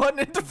trick everyone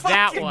into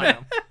fucking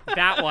them.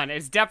 That one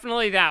is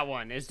definitely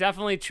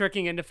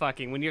tricking into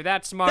fucking. When you're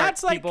that smart,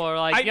 That's like, people are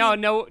like,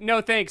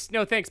 no thanks,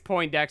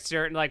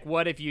 Poindexter. And like,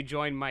 what if you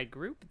join my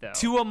group though?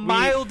 To a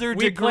milder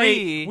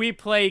degree, we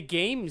play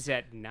games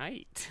at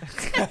night.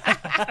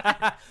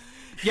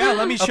 Yeah,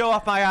 let me show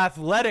off my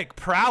athletic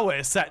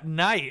prowess at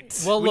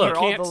night. Well, look,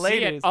 all the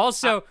ladies.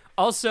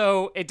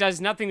 Also, it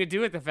does nothing to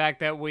do with the fact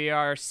that we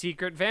are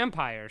secret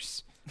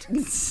vampires.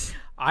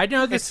 I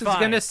know this is fine.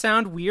 going to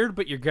sound weird,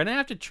 but you're going to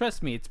have to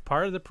trust me. It's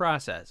part of the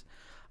process.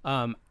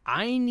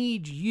 I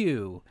need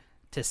you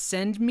to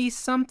send me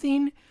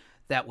something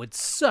that would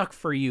suck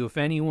for you if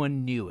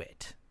anyone knew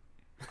it.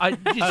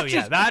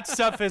 That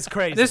stuff is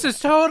crazy. This is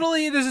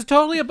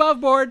totally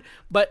above board,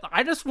 but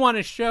I just want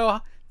to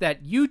show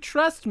that you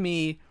trust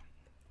me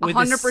with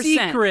 100%. a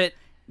secret.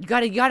 You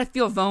gotta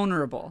feel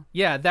vulnerable.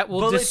 Yeah, that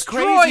will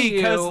destroy it's crazy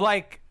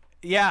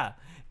you.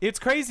 It's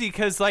crazy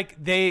because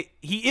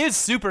he is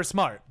super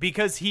smart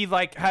because he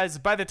has,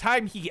 by the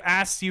time he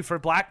asks you for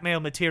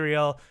blackmail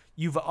material,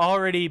 you've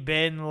already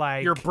been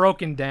you're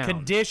broken down,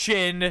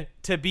 conditioned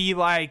to be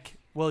like,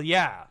 well,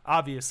 yeah,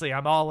 obviously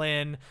I'm all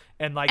in,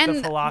 and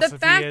the philosophy the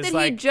fact is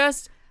that he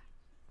just,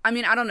 I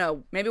mean, I don't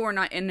know. Maybe we're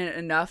not in it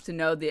enough to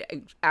know the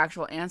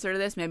actual answer to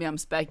this. Maybe I'm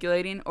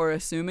speculating or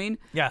assuming.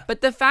 Yeah.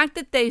 But the fact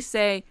that they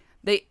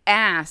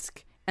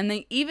ask, and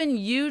they even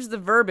use the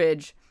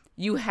verbiage,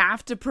 you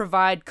have to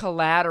provide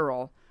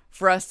collateral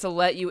for us to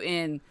let you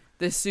in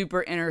the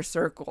super inner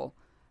circle.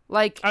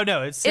 Like, oh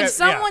no, it's if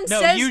someone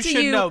says you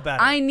to you,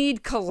 "I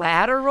need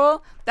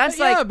collateral," that's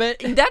but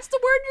that's the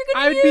word you're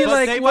gonna use. Be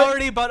but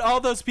like, but all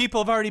those people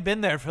have already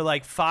been there for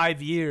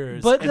 5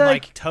 years, but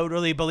and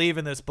totally believe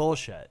in this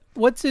bullshit.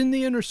 What's in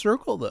the inner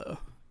circle, though?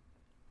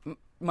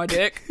 My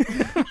dick.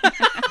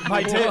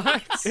 My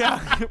dick.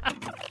 Yeah.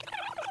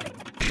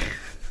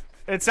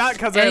 It's not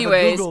because I have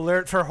a Google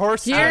alert for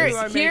horse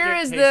eyes. Here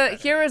is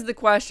the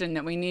question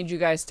that we need you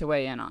guys to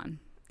weigh in on.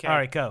 Okay. All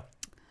right, go.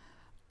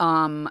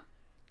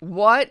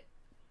 What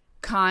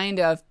kind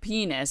of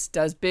penis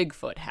does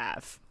Bigfoot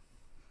have?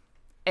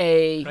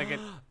 Like a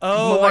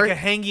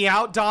hangy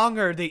out dong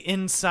or the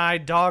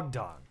inside dog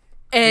dong?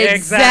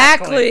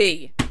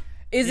 Exactly.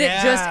 Is it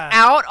just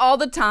out all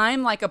the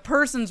time like a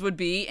person's would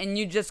be, and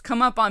you just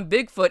come up on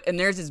Bigfoot and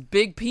there's his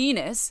big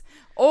penis?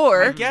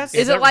 Or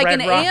is it like an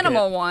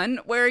animal one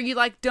where you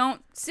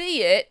don't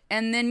see it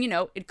and then,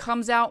 it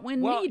comes out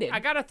when needed? I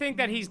got to think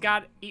that he's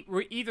got,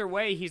 either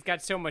way, he's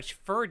got so much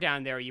fur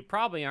down there you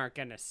probably aren't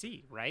going to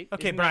see, right?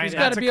 Okay, Brian, he's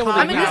got to be able to.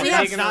 I mean, does he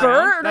have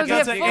fur or does he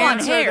have full-on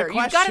hair?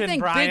 You've got to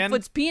think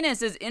Bigfoot's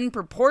penis is in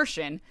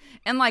proportion,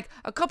 and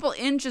a couple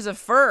inches of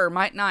fur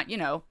might not,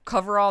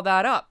 cover all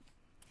that up.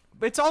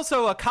 It's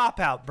also a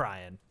cop-out,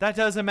 Brian. That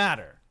doesn't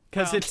matter.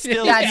 Because it's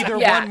still either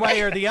one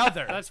way or the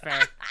other. That's fair.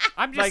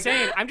 I'm just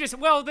saying.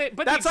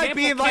 But that's like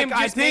being like,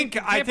 I think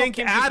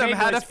Adam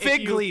had a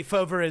fig leaf leaf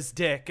over his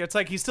dick. It's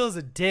like he still has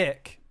a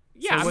dick.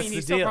 Yeah, so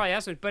he still probably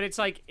has one. But it's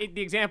like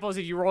the example is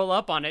if you roll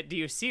up on it, do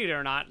you see it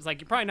or not? It's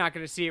like you're probably not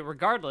going to see it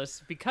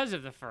regardless because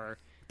of the fur.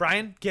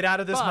 Brian, get out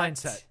of this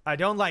mindset. I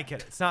don't like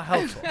it. It's not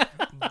helpful.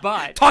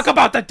 But talk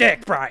about the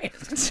dick, Brian.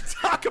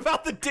 Talk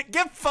about the dick.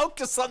 Get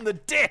focused on the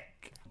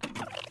dick.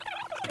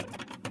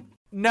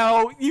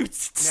 No,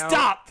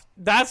 stop.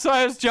 That's what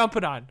I was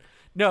jumping on.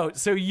 No,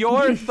 so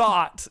your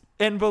thought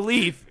and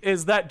belief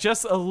is that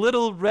just a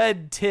little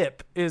red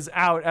tip is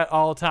out at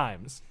all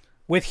times.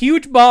 With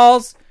huge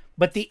balls,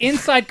 but the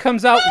inside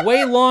comes out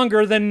way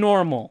longer than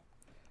normal.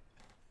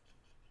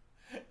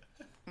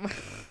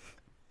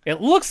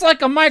 It looks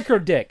like a micro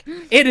dick.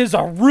 It is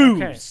a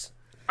ruse.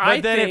 Okay.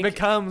 But then it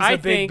becomes a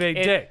big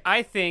dick.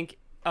 I think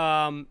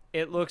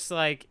it looks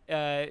like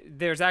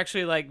there's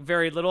actually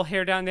very little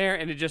hair down there,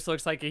 and it just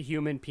looks like a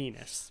human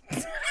penis.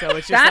 So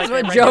it's just that's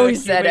what Joey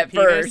said at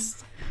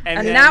first,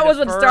 and that was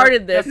what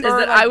started this. Is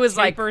that I was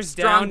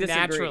strong disagree.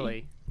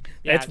 Naturally.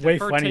 Yeah, it's way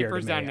funnier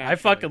to me. I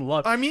fucking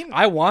love.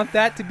 I want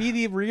that to be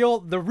the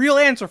real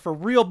answer for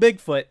real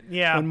Bigfoot.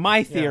 Yeah. When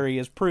my theory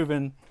is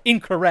proven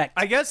incorrect.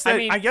 I guess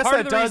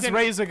that does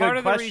raise a good question. Part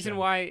of the reason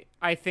why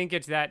I think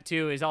it's that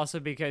too is also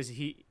because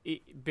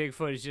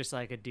Bigfoot is just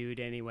like a dude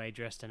anyway,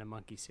 dressed in a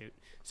monkey suit.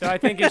 So I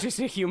think it's just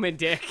a human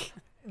dick.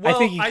 Well, I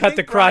think he cut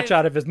the crotch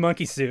out of his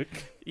monkey suit.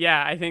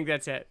 Yeah, I think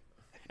that's it.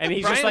 And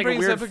he's Brian just like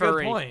brings a weird up a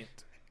furry. good point.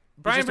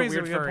 Brian brings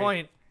up a good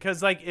point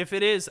because if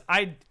it is,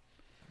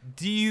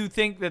 do you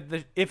think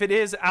that if it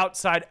is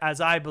outside, as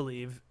I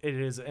believe it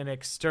is an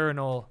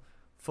external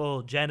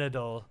full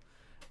genital,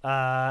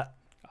 do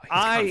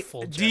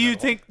you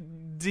think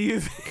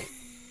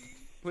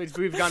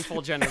we've gone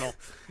full genital?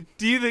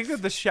 Do you think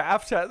that the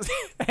shaft has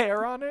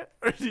hair on it,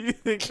 or do you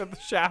think that the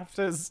shaft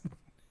has?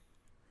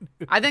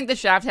 I think the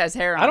shaft has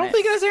hair on it. I don't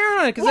think it has hair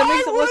on it because that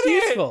makes it less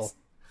useful.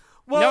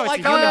 Well,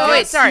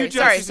 wait, sorry,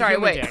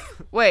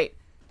 wait.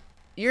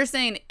 You're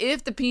saying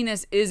if the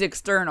penis is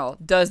external,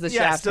 does the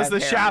shaft have hair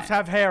on it? Shaft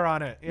have hair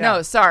on it? Yeah.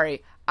 No,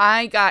 sorry.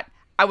 I got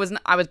I was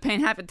paying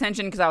half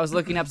attention because I was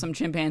looking up some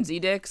chimpanzee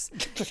dicks,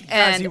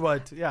 As you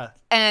would, yeah.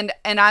 And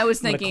I was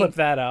thinking, clip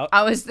that out.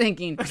 I was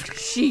thinking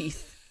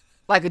sheath,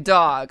 like a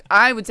dog.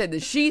 I would say the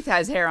sheath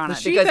has hair on it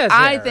sheath because has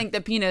I hair. think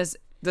the penis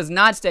does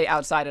not stay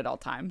outside at all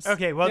times.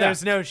 Okay, well, Yeah.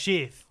 there's no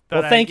sheath.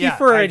 Well, but thank you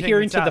for I think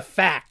adhering it's to the out.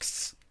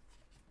 facts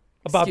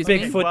about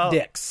Excuse me? Bigfoot Well-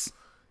 dicks.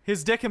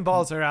 His dick and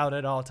balls are out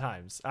at all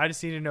times. I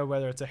just need to know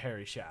whether it's a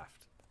hairy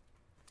shaft.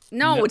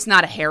 No, it's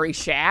not a hairy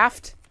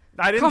shaft.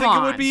 I didn't Come think it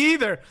on. would be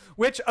either.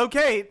 Which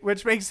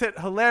makes it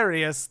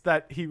hilarious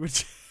that he would.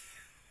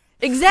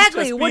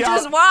 Exactly, just be which out-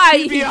 is why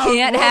he'd be he out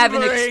can't have an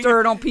lumbering.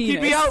 external penis.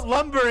 He'd be out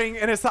lumbering,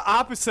 and it's the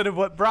opposite of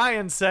what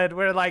Brian said,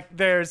 where like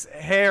there's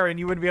hair and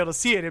you wouldn't be able to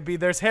see it. It'd be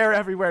there's hair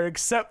everywhere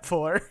except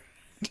for.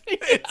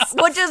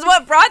 Which is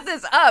what brought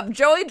this up.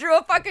 Joey drew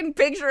a fucking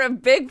picture of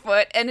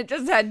Bigfoot, and it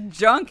just had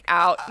junk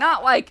out,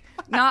 not like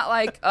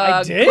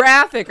I did?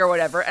 graphic or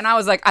whatever. And I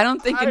was like, I don't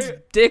think its I-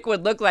 dick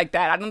would look like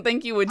that. I don't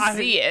think you would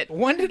see it.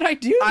 When did I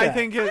do that? I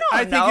think his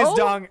know.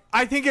 dong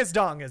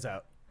is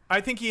out.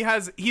 I think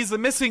he's the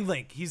missing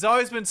link. He's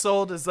always been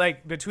sold as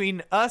like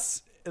between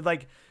us,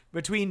 like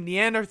between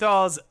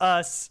Neanderthals,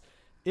 us,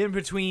 in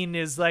between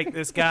is like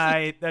this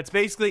guy that's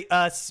basically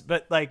us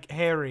but like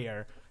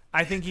hairier.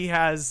 I think he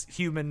has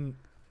human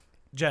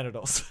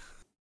genitals.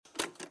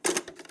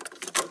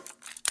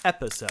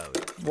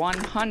 Episode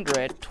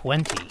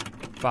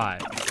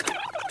 125.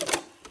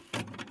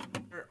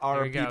 are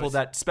There he people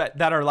goes.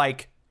 that are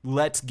like,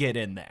 let's get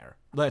in there.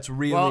 Let's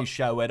really Well,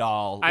 show it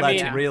all. I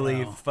Let's mean-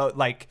 really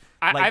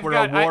I've we're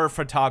got- a war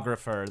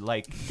photographer.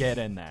 Like, get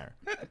in there.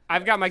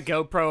 I've got my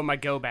GoPro and my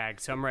Go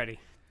bag, so I'm ready.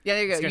 Yeah,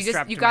 there you go. It's You got just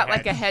strapped you to got my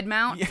like a head. head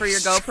mount for your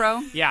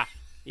GoPro. Yeah.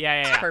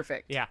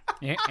 Perfect. Yeah.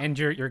 Yeah, and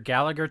your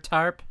Gallagher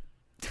tarp.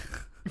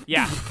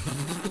 Yeah.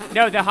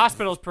 No, the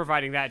hospital's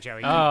providing that,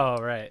 Joey. Oh,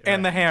 right.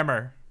 And the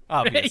hammer,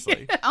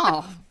 obviously.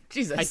 Oh,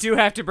 Jesus. I do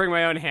have to bring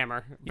my own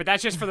hammer, but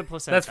that's just for the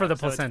placenta. That's for the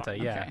so it's placenta,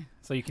 fine. yeah. Okay.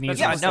 So you can That's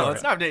easily not- store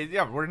it's it. not.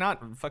 Yeah, we're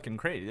not fucking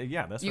crazy.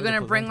 Yeah, that's. You for the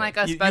gonna bring like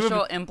placenta. a You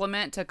special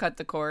implement to cut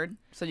the cord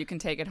so you can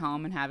take it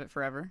home and have it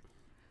forever?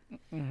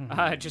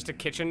 Just a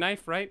kitchen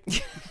knife, right?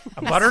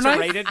 A butter knife?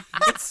 Serrated.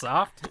 It's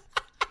soft.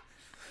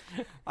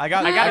 I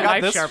got I got a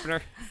knife this.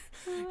 sharpener.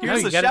 No,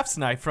 Here's you a gotta- chef's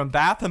knife from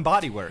Bath and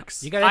Body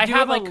Works. You gotta I do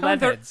have it like a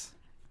leather- Coneheads.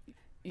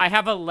 I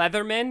have a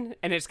Leatherman,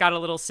 and it's got a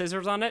little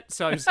scissors on it,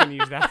 so I'm just gonna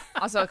use that.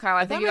 Also, Kyle,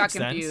 I think you got makes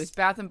sense. confused.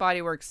 Bath and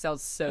Body Works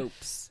sells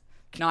soaps,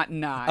 not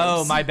knives.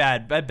 Oh, my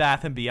bad. Bed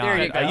Bath and Beyond.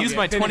 There you go. I used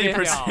my Yeah.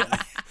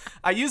 20%.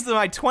 I used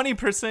my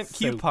 20%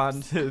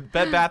 coupon to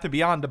Bed Bath and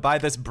Beyond to buy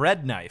this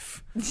bread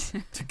knife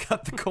to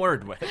cut the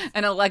cord with.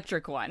 An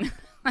electric one.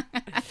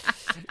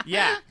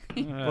 Yeah.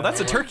 Well, that's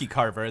a turkey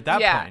carver at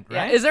that yeah, point,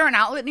 yeah. right? Is there an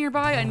outlet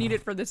nearby? I need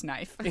it for this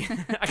knife.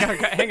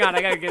 Hang on,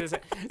 I gotta get this.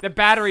 The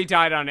battery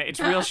died on it. It's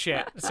real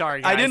shit.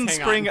 Sorry, guys. I didn't hang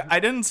spring. on. I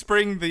didn't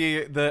spring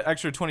the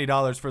extra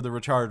 $20 for the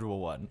rechargeable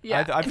one.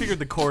 Yeah. I figured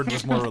the cord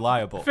was more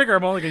reliable. I figure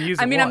I'm only gonna use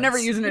it I mean, I'm never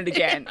once. using it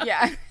again.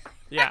 Yeah.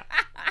 Yeah.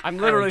 I'm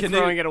literally Can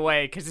throwing they- it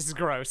away because this is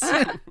gross.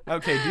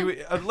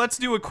 Okay, let's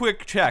do a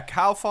quick check.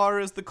 How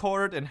far is the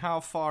cord, and how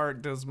far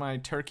does my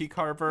turkey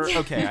carver?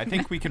 Okay, I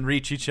think we can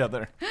reach each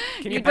other.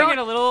 Can You you bring don't-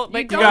 it a little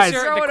bit don't closer?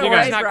 throw The it cord's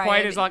away, not quite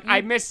Brian. as long. You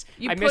I put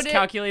it-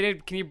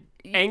 miscalculated. Can you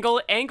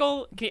angle?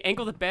 Can you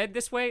angle the bed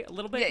this way a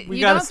little bit? You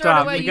gotta don't throw it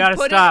stop. away. We You gotta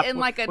put stop. it in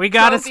like a We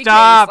gotta trophy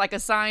stop. case, like a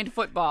signed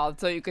football,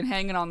 so you can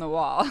hang it on the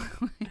wall.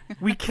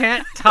 We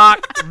can't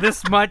talk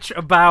this much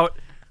about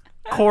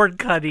cord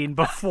cutting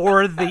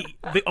before the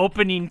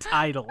opening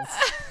titles.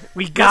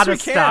 We gotta we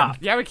can. stop.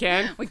 Yeah, we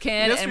can. We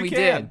can, Yes, and we we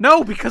can. did.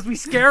 No, because we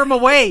scare them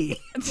away.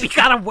 We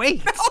gotta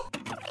wait.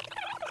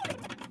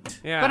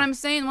 Yeah. But I'm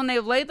saying when they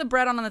lay the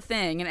bread on the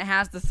thing and it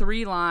has the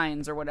 3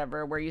 lines or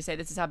whatever where you say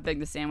this is how big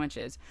the sandwich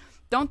is,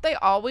 don't they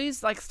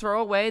always like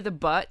throw away the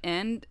butt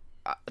end,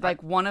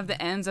 like one of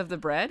the ends of the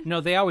bread?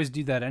 No, they always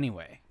do that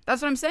anyway.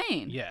 That's what I'm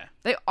saying. Yeah.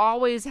 They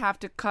always have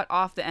to cut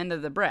off the end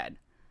of the bread.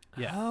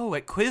 Yeah. Oh,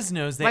 at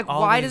Quiznos, they Like,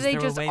 always why do they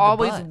throw just away the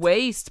always butt.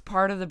 waste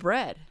part of the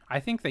bread? I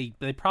think they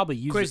probably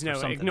use it for Quizno,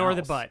 something ignore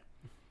the else. butt.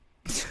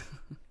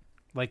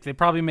 Like they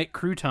probably make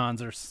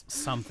croutons or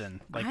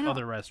something like I don't-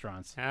 other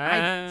restaurants.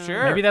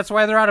 Sure. Maybe that's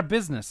why they're out of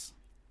business.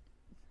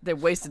 They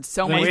wasted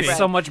so They much waste bread.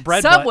 so much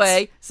bread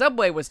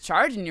Subway was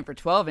charging you for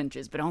 12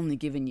 inches, but only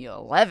giving you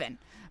 11.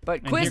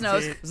 But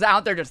Quiznos was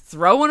out there just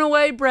throwing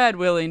away bread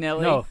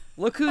willy-nilly. No.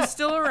 Look who's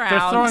still around.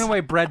 They're throwing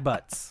away bread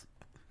butts.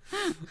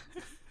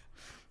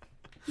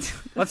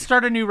 Let's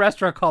start a new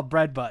restaurant called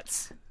Bread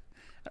Butts.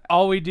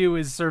 All we do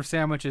is serve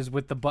sandwiches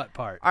with the butt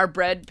part. Our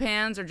bread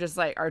pans are just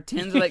like, our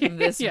tins are like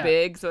this Yeah.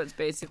 big, so it's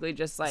basically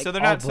just like, So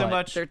they're all not so blood.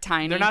 much. They're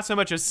tiny. They're not so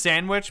much a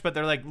sandwich, but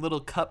they're like little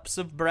cups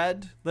of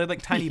bread. They're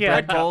like tiny Yeah.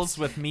 bread bowls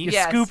with meat. You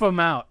Yes. scoop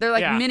them out. they're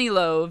like Yeah. mini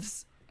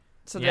loaves.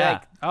 So they're Yeah.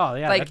 like, Oh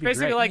yeah, like, that'd be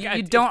Basically, great. like You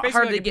it's don't basically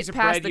hardly like a get piece of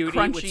past bread the you would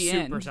eat with crunchy soup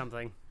end. or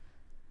something.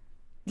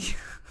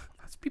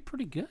 That'd be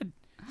pretty good.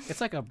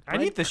 It's like a.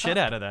 I'd eat the shit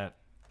out of that.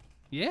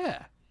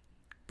 Yeah.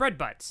 Bread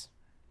butts,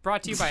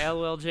 brought to you by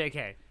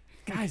LLJK.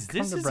 Guys, Come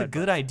this to is a bread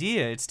good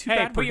idea. It's too Hey,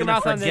 bad put we're your gonna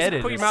mouth on forget this.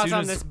 it. Put your as mouth soon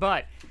on as- this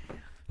butt.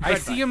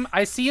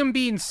 I see him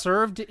being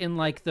served in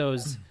like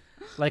those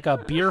like a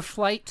beer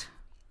flight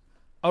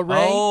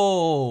array.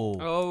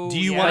 Oh. Do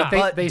you want a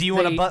butt? Do you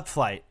want a butt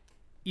flight?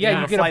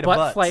 Yeah, you get a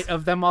butt flight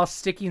of them all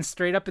sticking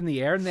straight up in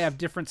the air, and they have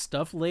different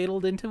stuff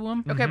ladled into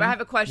them. Okay, but I have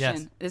a question.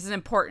 Yes. This is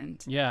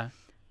important. Yeah.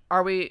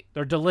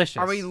 They're delicious.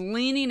 Are we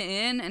leaning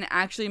in and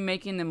actually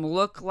making them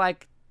look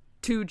like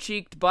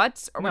two-cheeked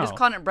butts? Or are we just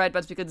calling it bread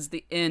butts because it's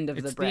the end of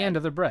the bread? It's the end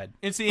of the bread.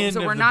 It's the end of the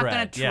bread. So we're not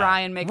going to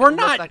try and make it look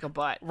like a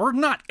butt. We're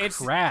not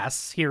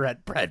crass here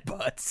at Bread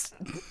Butts.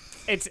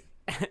 It's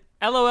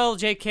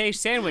LOLJK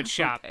Sandwich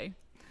Shop. Okay.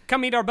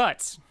 Come eat our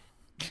butts.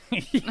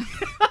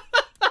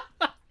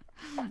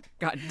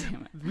 God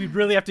damn it. We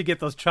really have to get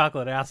those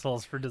chocolate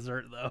assholes for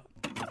dessert, though.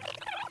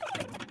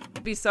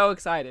 I'd be so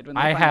excited when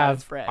they I find out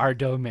it's have bread. our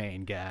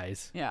domain,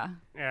 guys. Yeah.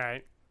 All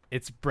right.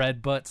 It's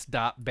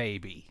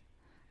breadbutts.baby.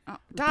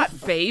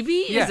 Dot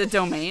baby Yeah. is a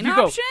domain You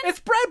option? go, it's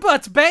Bread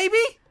Butts, baby!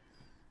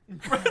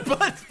 Bread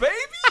butts, baby.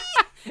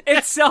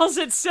 It sells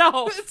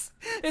itself.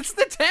 It's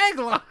the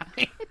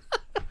tagline.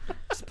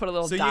 Just put a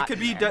little So dot you could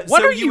be. in there.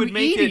 What so are you you would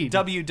make eating? it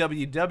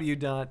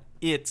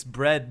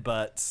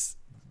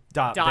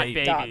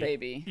www.itsbreadbutts.baby. Dot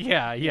baby.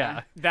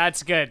 Yeah.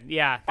 That's good.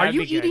 Yeah. Are that'd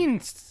you be good.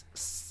 eating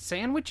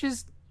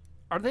sandwiches?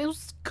 Are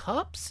those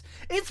cups?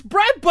 It's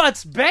Bread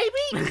Butts,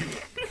 baby!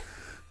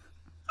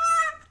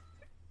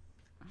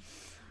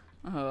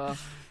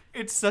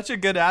 It's such a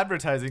good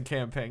advertising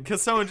campaign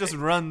because someone just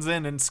runs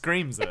in and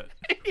screams it.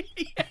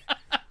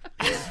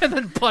 And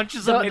then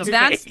punches them in the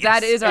face.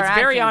 That is our It's ad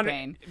very on-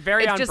 campaign.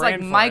 very it's on just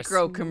brand like for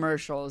us. micro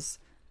commercials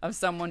of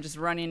someone just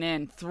running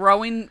in,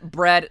 throwing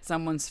bread at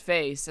someone's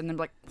face, and then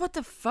like, what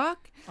the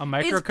fuck? A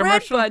micro it's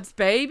commercial? Bread Butts,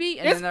 baby.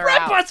 And It's then they're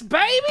Bread out. Butts,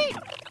 baby!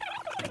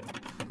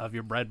 Of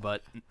your bread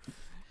butt.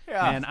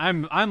 Yeah.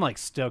 Man, I'm like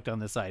stoked on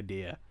this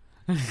idea.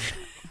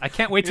 I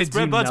can't wait to It's do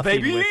Bread Butts,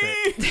 nothing baby. with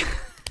it.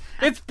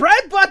 It's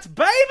Bread Butts,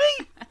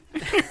 baby!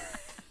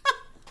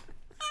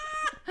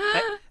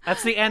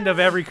 That's the end of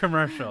every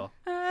commercial.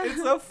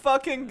 It's so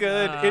fucking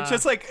good. It's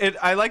just like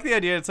I like the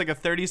idea. It's like a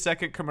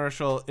 30-second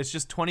commercial. It's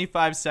just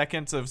 25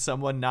 seconds of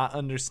someone not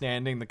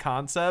understanding the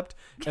concept,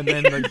 and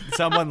then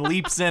someone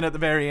leaps in at the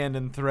very end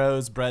and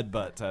throws bread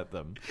butts at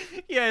them.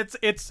 Yeah,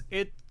 it's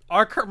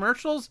our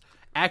commercials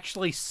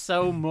actually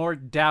sow more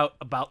doubt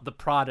about the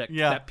product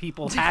that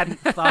people hadn't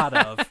thought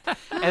of.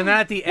 And then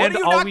at the What end, are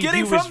you all not we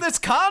getting do from is, this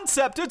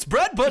concept? It's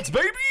bread butts,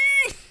 baby.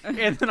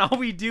 and then all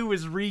we do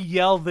is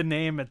re-yell the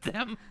name at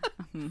them.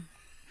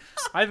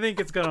 I think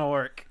it's gonna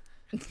work.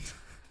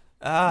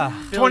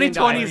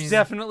 2020 is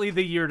definitely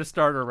the year to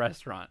start a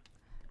restaurant.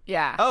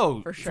 Yeah.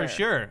 Oh, for for sure.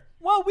 sure.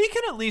 Well, we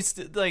can at least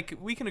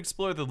we can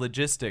explore the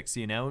logistics,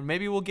 and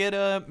maybe we'll get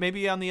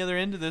maybe on the other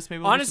end of this.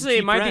 Maybe we'll Honestly, get it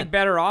some might cheap be rent.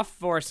 better off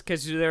for us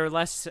because there are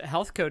less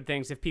health code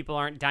things if people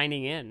aren't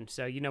dining in.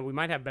 So we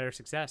might have better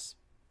success.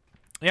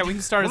 Yeah, we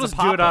can start We'll as a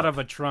just do it out pop-up. of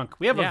a trunk.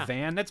 We have Yeah. a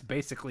van that's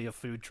basically a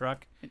food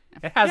truck.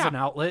 It has an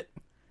outlet.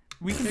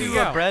 We can There do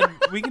you a go. bread.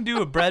 We can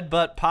do a bread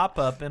butt pop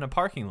up in a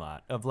parking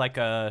lot of like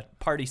a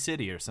Party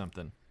City or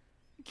something.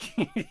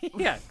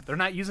 Yeah, they're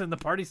not using the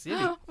Party City.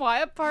 Why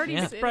a party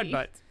Yeah. city? Bread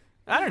butts.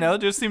 I don't know.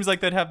 It just seems like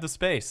they'd have the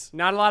space.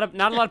 Not a lot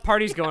of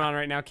parties going on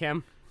right now,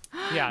 Kim.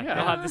 Yeah,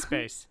 they'll have the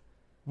space.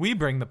 We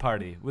bring the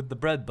party with the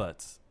bread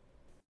butts.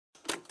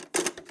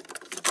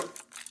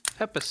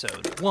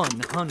 Episode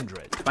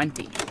 100.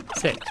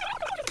 26.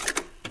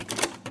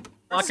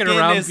 Walking Skin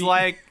around is being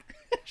like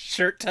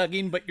shirt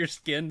tugging, but your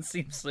skin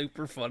seems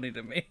super funny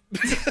to me.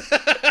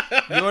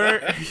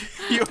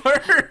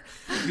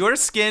 your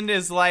skin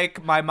is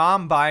like my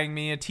mom buying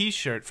me a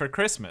T-shirt for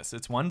Christmas.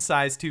 It's one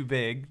size too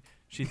big.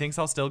 She thinks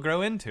I'll still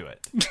grow into it.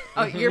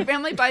 Oh, your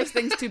family buys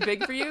things too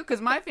big for you?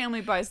 Because my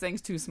family buys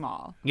things too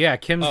small. Yeah,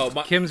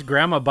 Kim's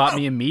grandma bought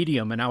me a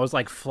medium, and I was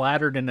like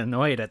flattered and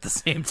annoyed at the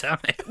same time.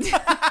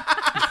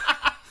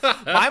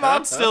 My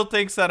mom still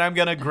thinks that I'm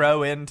gonna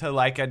grow into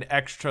like an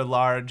extra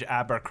large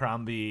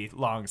Abercrombie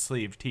long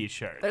sleeve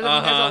T-shirt. There's a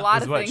lot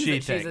Is of what things she that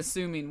she's thinks.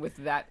 assuming with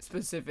that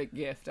specific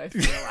gift, I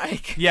feel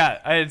like. Yeah,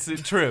 it's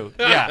true.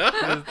 Yeah,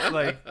 it's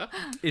like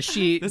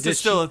This is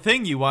still a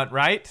thing you want,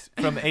 right?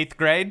 From 8th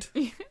grade.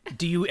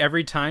 Do you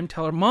every time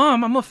tell her,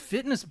 Mom, I'm a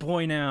fitness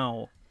boy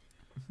now?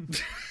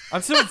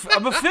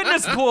 I'm a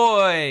fitness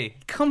boy.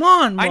 Come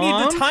on, Mom. I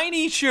need the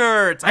tiny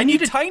shirts. I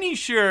need a- tiny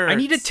shirts. I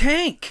need a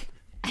tank.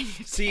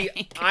 See,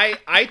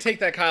 I take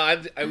that,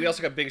 Kyle. We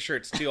also got big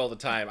shirts too all the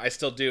time. I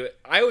still do it.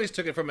 I always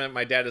took it from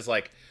my dad as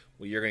like,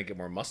 well, you're gonna get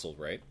more muscle,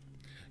 right?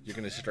 You're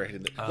gonna start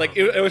hitting the, like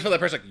it was for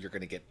that person like you're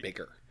gonna get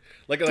bigger.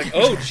 Like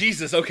oh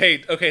Jesus, okay,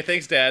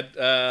 thanks, Dad.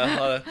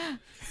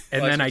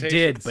 And then I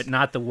did, expectations. but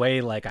not the way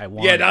like I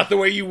wanted. Yeah, not the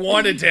way you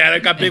wanted, Dad. I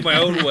got big my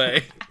own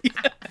way.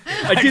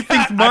 I did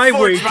things my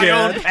way, forged my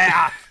own Dad.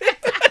 path.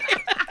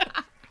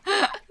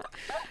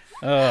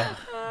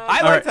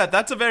 I like that.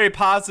 That's a very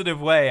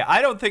positive way.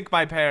 I don't think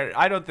my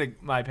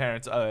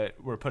parents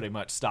were putting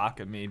much stock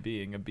in me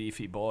being a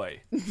beefy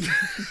boy.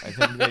 I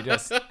think they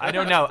just I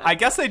don't know. I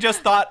guess they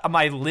just thought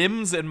my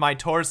limbs and my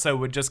torso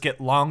would just get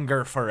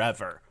longer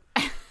forever.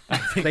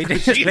 They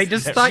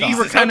just thought you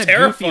were Jesus, how kind of goofy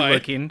terrifying.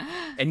 looking,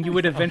 and you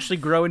would eventually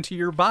grow into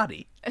your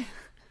body.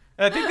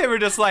 I think they were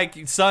just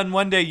like, son,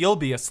 one day you'll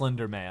be a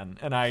Slender Man,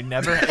 and it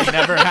never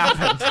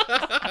happened.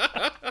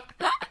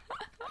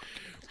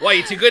 Why,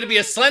 you too good to be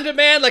a Slender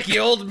Man like you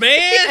old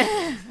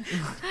man?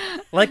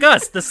 Like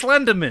us, the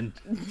Slenderman.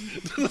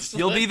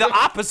 You'll be the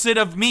opposite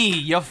of me,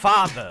 your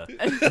father,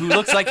 who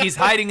looks like he's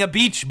hiding a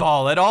beach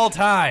ball at all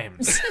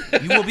times.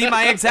 You will be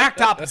my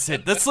exact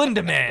opposite, the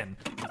Slender Man.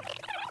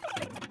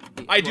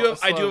 I do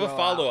have a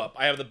follow-up.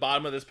 I have the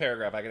bottom of this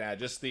paragraph I can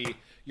add.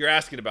 You're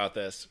asking about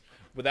this.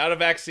 Without a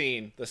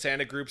vaccine, the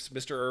Santa Group's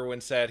Mr.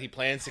 Irwin said he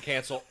plans to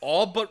cancel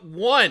all but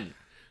one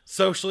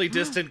socially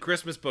distant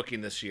Christmas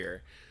booking this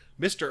year.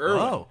 Mr.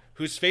 Irwin,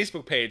 whose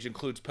Facebook page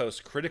includes posts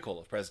critical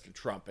of President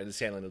Trump and his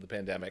handling of the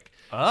pandemic,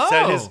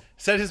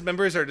 said his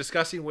members are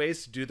discussing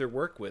ways to do their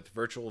work with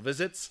virtual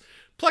visits,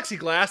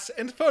 plexiglass,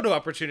 and photo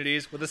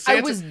opportunities with a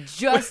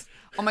Santa...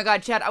 Oh my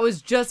God, Chad, I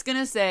was just going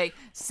to say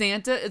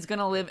Santa is going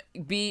to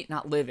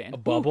not live in. A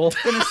bubble?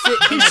 Going to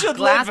sit in a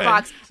glass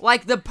box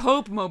like the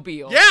Pope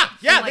Mobile.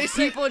 Yeah. And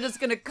people are just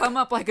going to come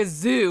up like a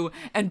zoo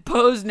and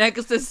pose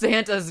next to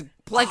Santa's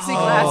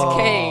plexiglass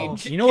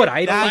cage. You know what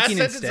I'm thinking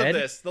instead?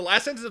 The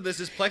last sentence of this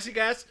is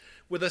plexiglass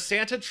with a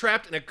Santa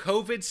trapped in a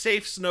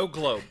COVID-safe snow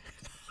globe.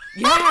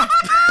 Yeah.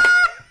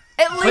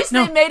 At least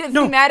they made it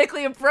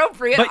thematically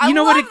appropriate. But you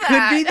know what it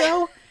could be,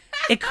 though?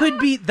 It could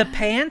be the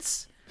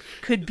pants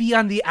could be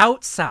on the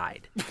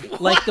outside.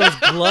 Like those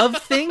glove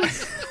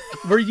things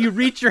where you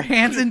reach your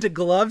hands into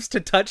gloves to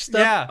touch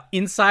stuff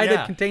inside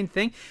a contained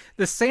thing.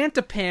 The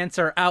Santa pants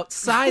are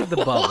outside the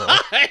bubble.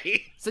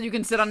 So you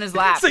can sit on his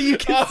lap.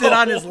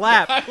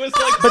 I was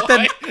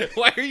like,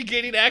 why are you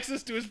gaining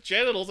access to his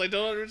genitals? I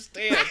don't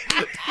understand.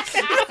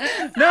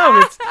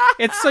 No,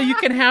 it's so you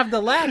can have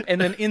the lap,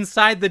 and then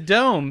inside the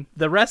dome,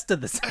 the rest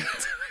of the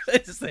Santa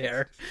is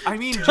there. I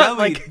mean,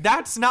 Joey,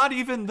 that's not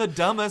even the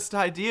dumbest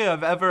idea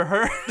I've ever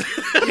heard.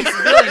 It's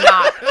really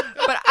not.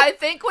 But I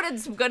think what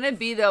it's going to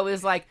be, though,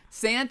 is like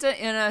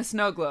Santa in a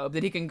snow globe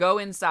that he can go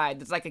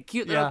inside. It's like a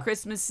cute little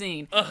Christmas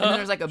scene. And then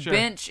there's like a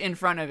bench in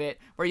front of it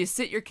where you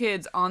sit your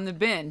kids on the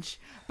bench.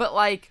 But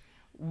like,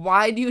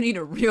 why do you need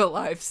a real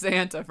life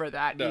Santa for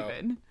that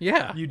even?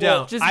 Yeah. You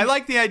don't. I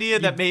like the idea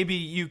that maybe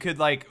you could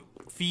like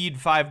feed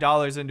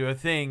 $5 into a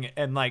thing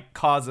and like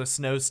cause a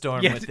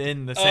snowstorm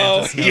within the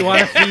Santa snow. You want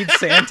to feed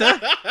Santa?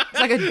 It's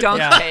like a dunk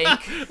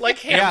tank. Like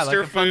hamster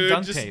like a fun food,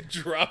 dunk just tape.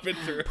 drop it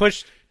through.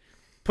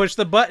 Push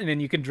the button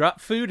and you can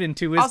drop food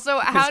into his Also,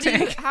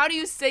 tank. how do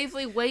you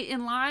safely wait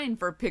in line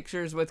for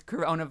pictures with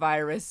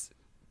coronavirus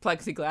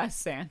plexiglass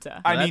Santa?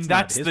 I mean,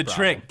 that's the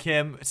trick,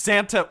 Kim.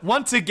 Santa,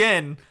 once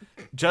again,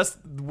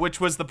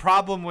 which was the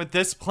problem with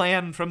this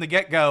plan from the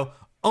get-go,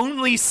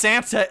 only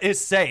Santa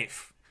is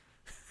safe.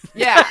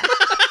 Yeah.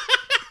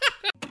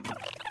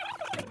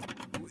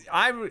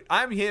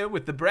 I'm here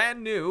with the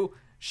brand new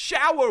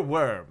shower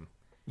worm.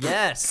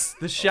 Yes,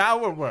 the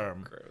shower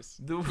worm. Gross.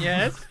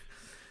 Yes.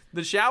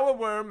 The shower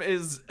worm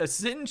is a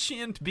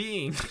sentient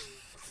being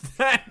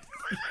that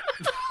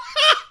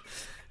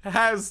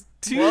has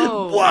two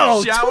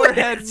shower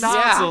head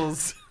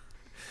nozzles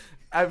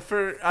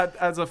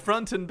as a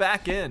front and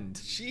back end.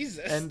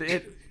 Jesus.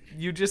 And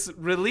you just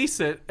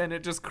release it, and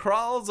it just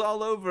crawls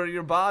all over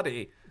your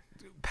body,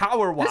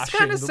 power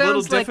washing the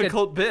little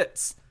difficult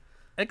bits.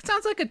 It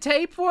sounds like a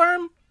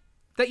tapeworm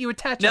that you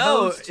attach a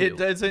hose to. No, it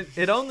doesn't.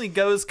 It only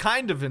goes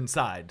kind of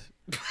inside,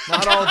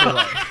 not all the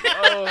way.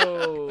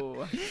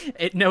 Oh.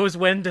 It knows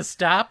when to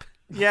stop.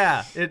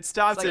 Yeah, it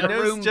stops. Like it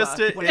knows Roomba just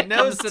to. It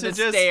knows to to the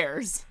just.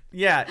 stairs.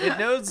 Yeah, it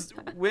knows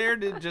where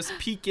to just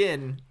peek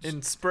in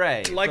and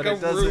spray. Like but a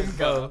it doesn't Roomba.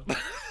 Go.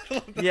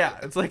 Yeah,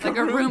 it's like a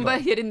Roomba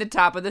hitting the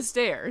top of the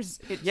stairs.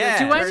 It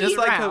yeah, just it's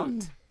just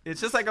around.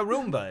 it's just like a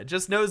Roomba. It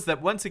just knows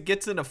that once it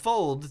gets in a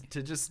fold,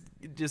 to just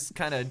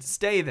kind of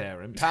stay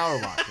there and power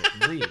wash it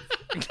and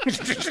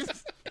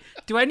leave.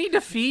 Do I need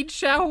to feed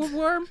shower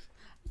worm?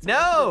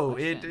 No,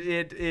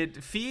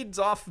 it feeds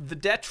off the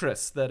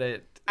detritus that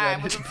it. I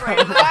was afraid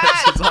of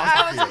that.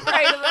 I was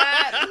afraid of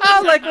that.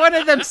 Oh, like one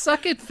of them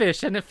sucking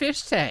fish in a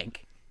fish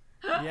tank.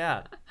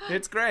 Yeah,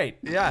 it's great.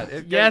 Yeah,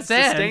 it and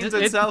sustains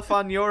itself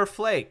on your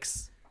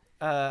flakes.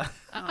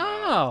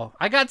 Oh,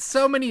 I got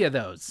so many of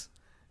those.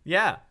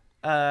 Yeah,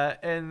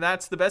 and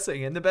that's the best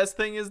thing. And the best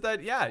thing is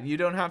that you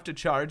don't have to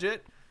charge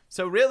it.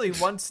 So really,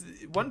 once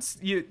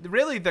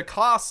the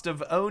cost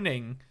of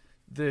owning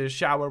the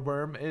shower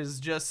worm is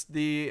just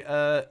the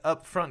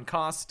upfront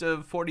cost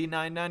of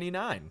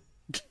 $49.99.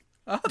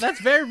 Oh, that's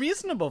very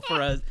reasonable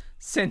for a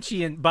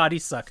sentient body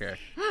sucker.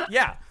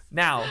 Yeah.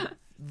 Now,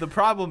 the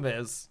problem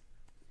is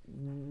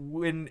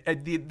when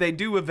they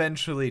do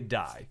eventually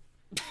die.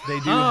 They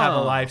do have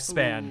a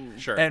lifespan. Ooh,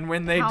 sure. And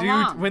when they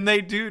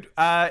do,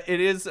 it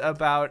is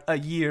about a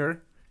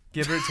year,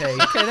 give or take.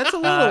 Okay, that's a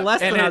little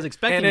less than I was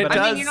expecting. But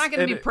I mean, you're not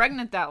going to be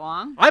pregnant that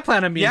long. I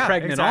plan on being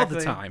pregnant all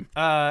the time.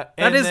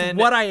 That is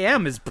what I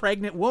am, is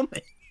pregnant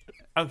woman.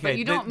 Okay, but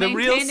you don't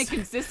maintain a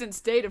consistent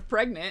state of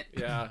pregnant.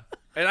 Yeah.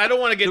 And I don't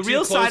want to get the too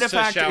real close side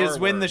effect to is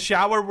when the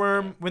shower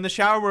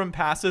worm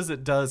passes,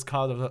 it does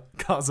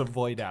cause a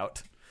void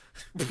out.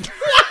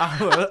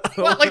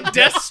 What, like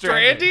Death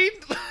Stranding?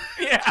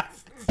 Yeah.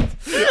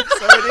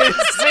 So it is.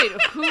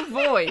 Wait, who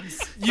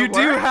voids? You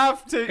do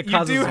have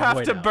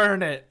to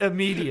burn it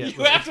immediately.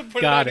 You have to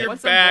put it on your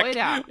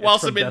back while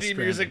some indie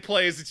music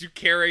plays as you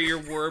carry your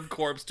worm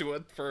corpse to a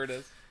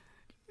furnace.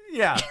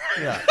 Yeah.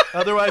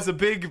 Otherwise, a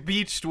big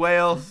beached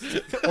oil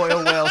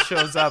whale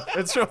shows up.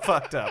 It's so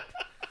fucked up.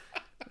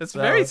 That's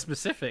very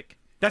specific.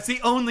 That's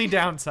the only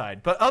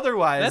downside. But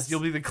otherwise, you'll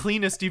be the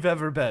cleanest you've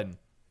ever been.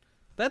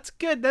 That's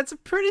good. That's a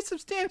pretty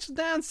substantial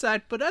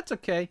downside, but that's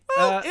okay.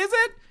 Well, is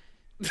it?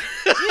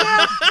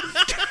 Yeah.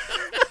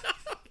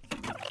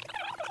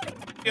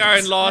 We are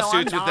in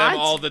lawsuits with them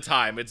all the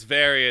time. It's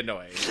very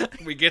annoying.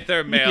 We get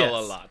their mail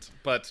a lot,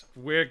 but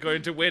we're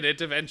going to win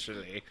it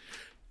eventually.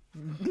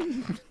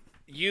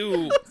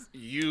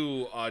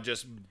 You are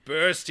just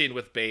bursting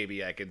with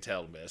baby, I can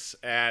tell, miss.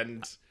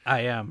 And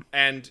I am.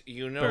 And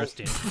you know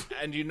bursting.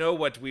 And you know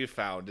what we've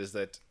found is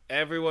that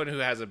everyone who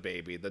has a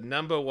baby, the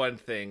number one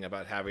thing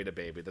about having a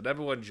baby, the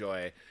number one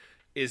joy,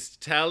 is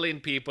telling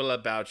people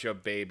about your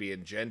baby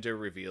and gender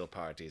reveal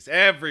parties.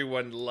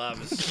 Everyone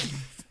loves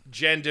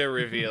gender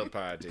reveal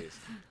parties.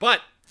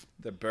 But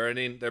they're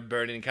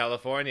burning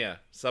California.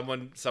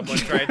 Someone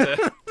tried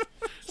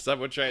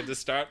to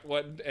start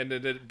one, and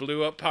then it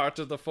blew up part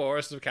of the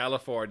forest of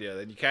California.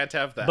 Then you can't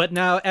have that. But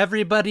now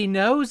everybody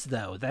knows,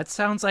 though. That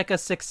sounds like a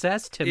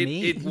success to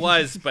me. It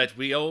was, but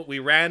we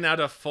ran out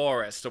of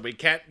forest, so we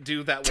can't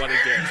do that one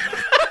again.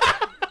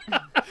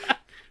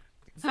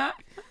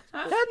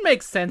 That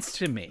makes sense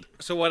to me.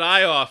 So what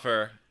I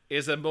offer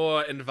is a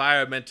more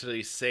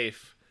environmentally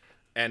safe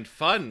and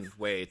fun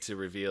way to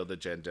reveal the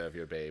gender of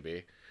your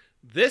baby.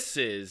 This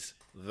is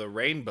the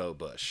rainbow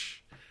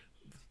bush.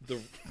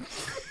 The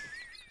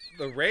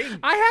rain.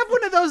 I have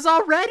one of those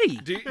already.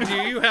 Do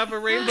you have a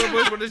rainbow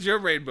bush? What does your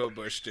rainbow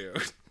bush do?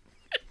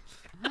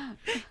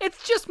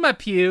 It's just my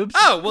pubes.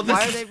 Oh, well,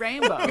 why are they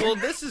rainbow? Well,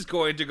 this is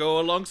going to go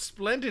along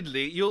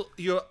splendidly.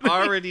 You're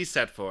already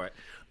set for it.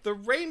 The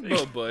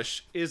rainbow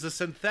bush is a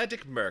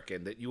synthetic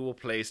merkin that you will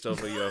place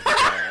over your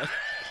vagina.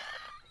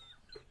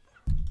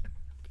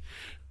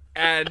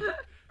 And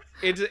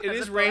it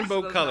is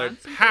rainbow colored,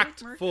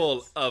 packed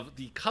full of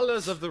the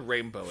colors of the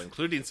rainbow,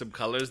 including some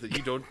colors that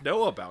you don't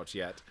know about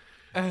yet.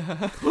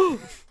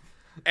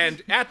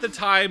 And at the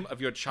time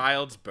of your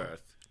child's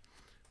birth,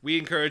 we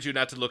encourage you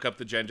not to look up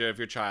the gender of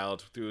your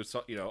child through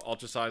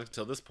ultrasonic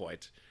until this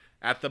point.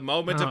 At the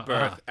moment of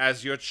birth,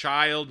 as your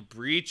child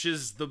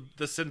breaches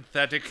the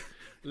synthetic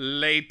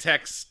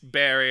latex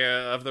barrier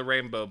of the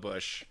rainbow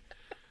bush,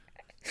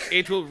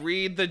 it will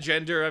read the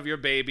gender of your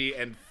baby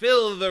and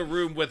fill the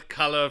room with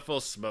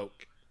colorful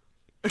smoke.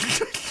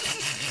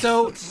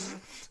 So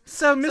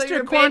Mr.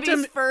 your Quantum,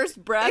 baby's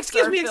first breaths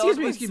excuse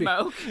me.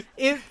 Smoke.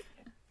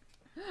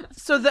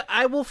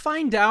 I will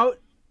find out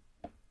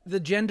the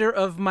gender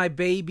of my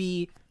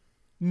baby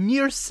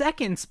mere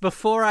seconds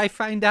before I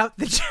find out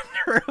the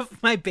gender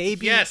of my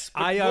baby. Yes,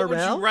 but IRL? What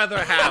would you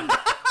rather have?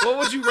 What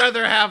would you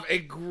rather have? A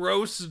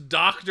gross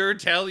doctor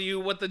tell you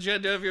what the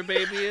gender of your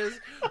baby is?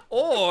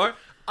 Or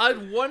a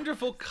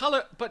wonderful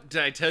color? But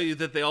did I tell you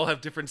that they all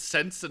have different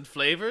scents and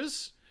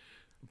flavors?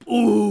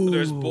 Ooh.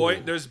 There's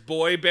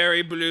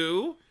boyberry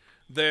blue.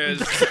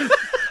 There's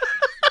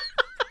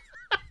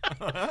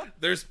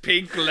there's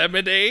pink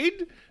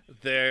lemonade.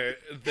 Are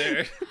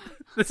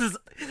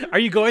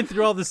you going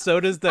through all the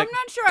sodas that I'm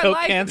not sure Coke I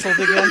like canceled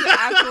who again? the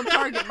actual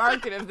target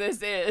market of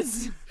this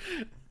is.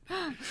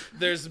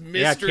 There's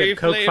mystery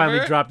Coke flavor.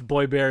 finally dropped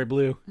Boyberry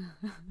Blue.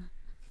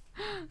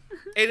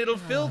 And it'll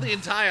fill the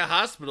entire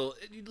hospital.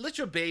 Let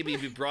your baby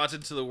be brought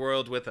into the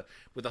world with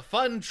a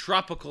fun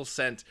tropical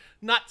scent,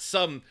 not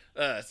some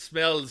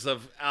smells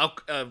of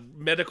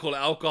medical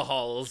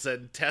alcohols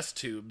and test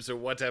tubes or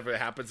whatever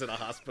happens in a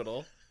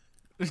hospital.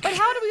 But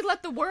how do we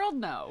let the world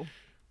know?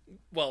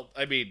 Well,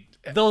 I mean,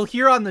 they'll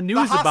hear on the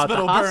news about the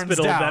hospital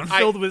hospital burns that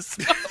filled with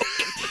smoke.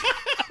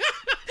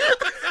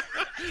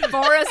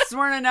 Forests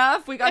weren't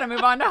enough. We got to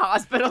move on to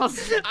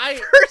hospitals.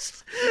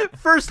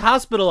 First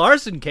hospital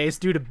arson case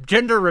due to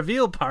gender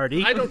reveal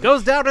party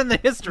goes down in the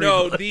history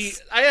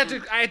books. I had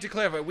to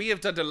clarify. We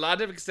have done a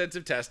lot of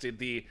extensive testing.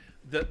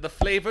 The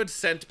flavored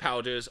scent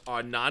powders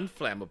are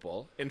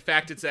non-flammable. In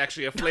fact, it's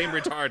actually a flame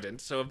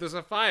retardant. So if there's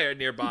a fire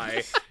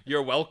nearby,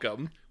 you're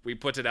welcome. We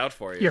put it out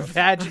for you. Your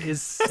badge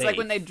is safe. It's like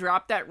when they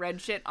drop that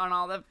red shit on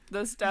all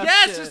the stuff.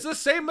 Yes, it's the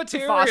same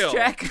material. Fos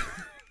check.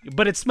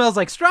 But it smells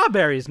like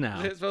strawberries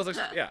now. It smells like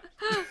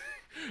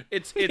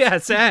It's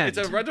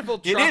a wonderful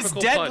tropical It is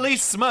deadly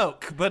punch.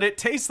 smoke, but it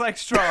tastes like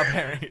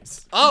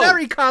strawberries.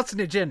 Very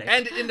carcinogenic.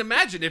 And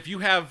imagine if you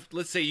have,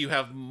 let's say you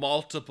have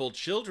multiple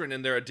children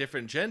and there are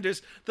different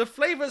genders, the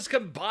flavors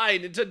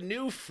combine into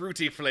new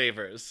fruity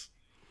flavors.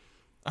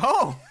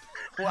 Oh,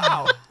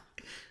 wow.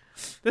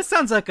 This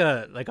sounds like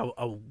a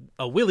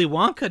Willy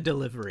Wonka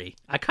delivery.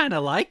 I kind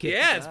of like it.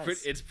 Yeah,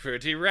 it's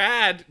pretty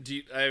rad.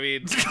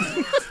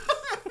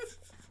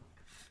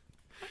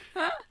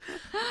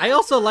 I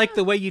also like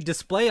the way you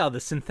display all the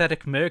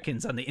synthetic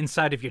merkins on the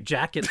inside of your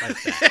jacket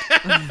like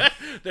that.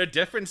 They're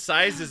different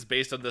sizes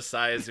based on the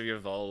size of your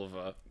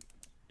vulva.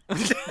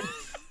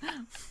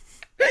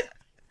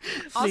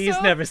 Please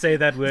never say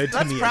that word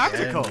to me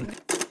practical. again.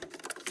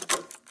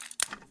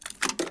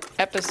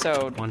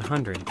 Episode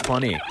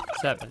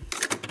 127.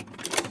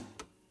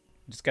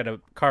 Just got to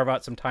carve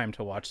out some time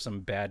to watch some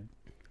bad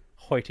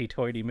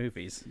hoity-toity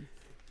movies.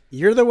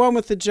 You're the one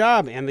with the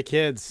job and the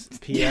kids.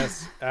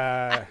 P.S.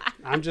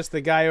 I'm just the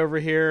guy over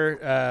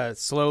here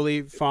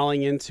slowly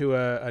falling into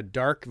a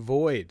dark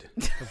void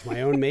of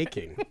my own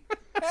making.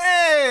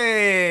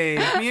 Hey,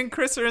 me and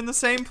Chris are in the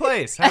same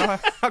place. How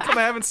come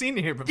I haven't seen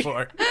you here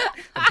before?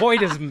 The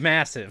void is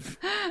massive.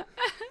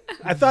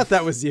 I thought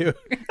that was you.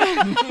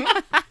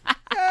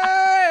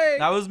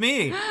 That was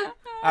me.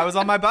 I was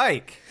on my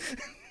bike.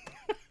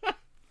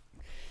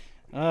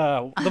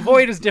 The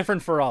void is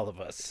different for all of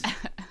us.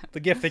 The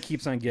gift that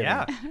keeps on giving.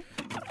 Yeah.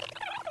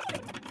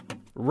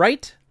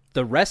 Write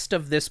the rest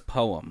of this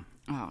poem.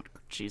 Oh,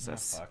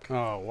 Jesus.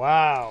 Oh,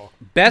 wow.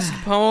 Best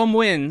poem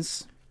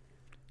wins.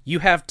 You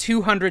have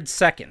 200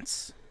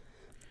 seconds.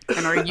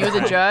 And are you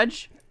the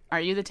judge? Are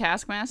you the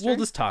taskmaster? We'll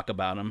just talk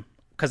about them.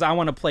 Because I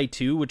want to play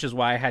 2, which is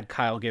why I had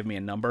Kyle give me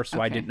a number,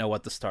 so I didn't know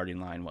what the starting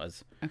line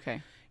was.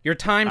 Okay. Your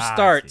time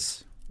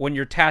starts when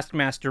your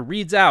taskmaster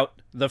reads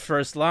out the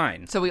first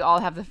line. So we all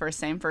have the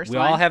same first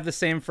line? We all have the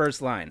same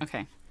first line.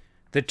 Okay.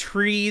 The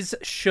trees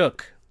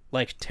shook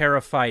like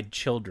terrified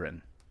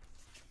children.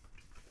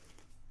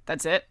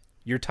 That's it?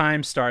 Your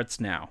time starts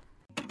now.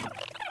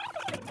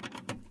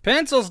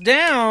 Pencils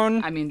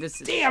down! I mean, this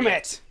is... Damn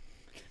it!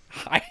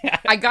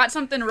 I got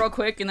something real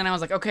quick, and then I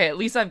was like, okay, at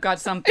least I've got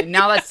something.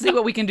 Now let's see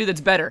what we can do that's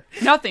better.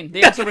 Nothing.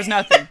 The answer was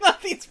nothing.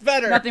 Nothing's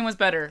better. Nothing was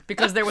better,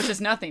 because there was just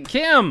nothing.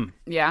 Kim!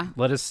 Yeah?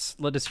 Let us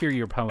hear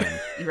your poem.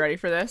 You ready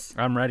for this?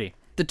 I'm ready.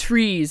 The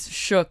trees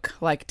shook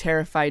like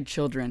terrified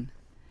children.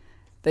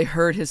 They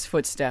heard his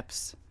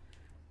footsteps.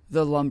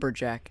 The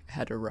lumberjack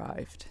had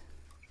arrived.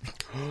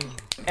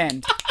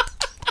 End.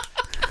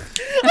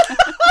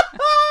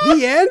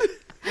 The end?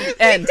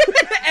 End.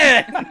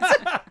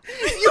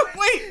 You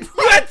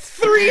had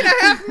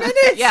 3.5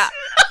 minutes? Yeah.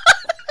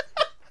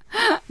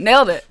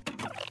 Nailed it.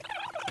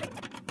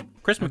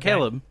 Chris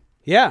McCaleb,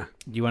 Yeah.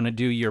 do you want to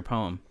do your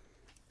poem?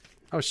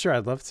 Oh, sure.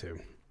 I'd love to.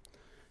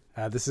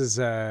 This is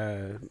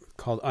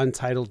called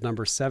Untitled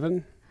Number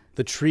 7.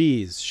 The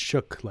trees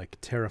shook like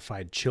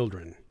terrified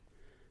children.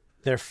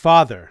 Their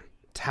father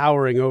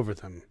towering over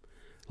them,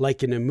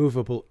 like an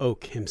immovable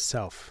oak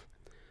himself.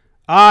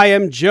 I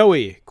am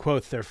Joey,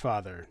 quoth their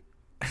father.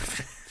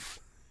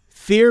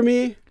 Fear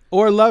me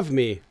or love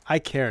me, I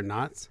care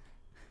not.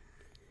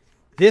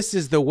 This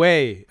is the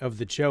way of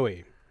the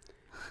Joey.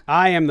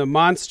 I am the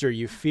monster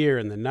you fear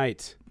in the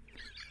night.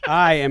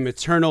 I am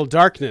eternal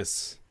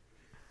darkness.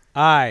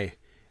 I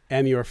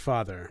am your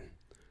father.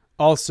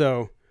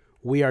 Also,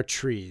 we are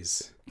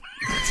trees.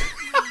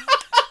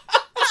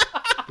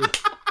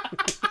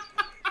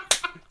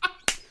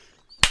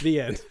 The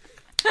end.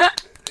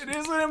 It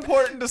is an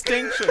important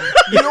distinction.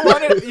 You don't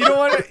want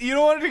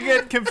it to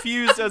get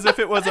confused as if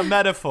it was a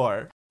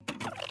metaphor.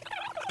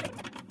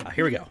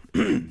 Here we go.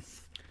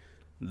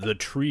 The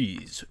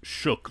trees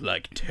shook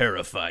like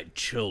terrified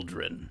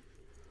children,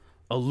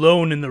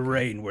 alone in the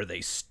rain where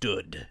they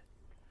stood,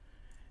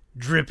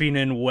 dripping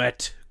and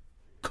wet,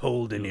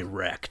 cold and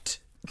erect,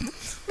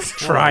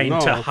 trying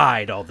to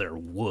hide all their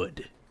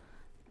wood.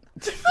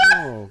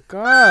 Oh,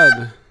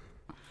 God.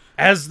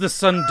 As the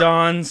sun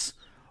dawns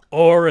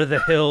o'er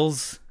the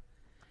hills,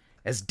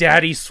 as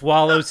Daddy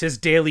swallows his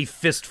daily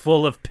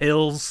fistful of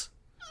pills,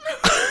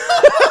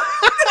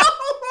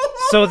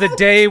 so the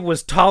day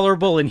was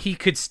tolerable and he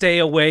could stay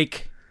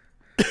awake.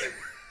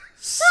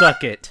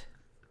 Suck it.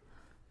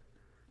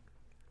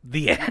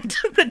 The end.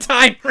 The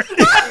time.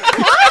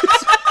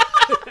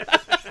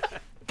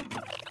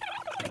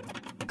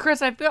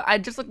 Chris, I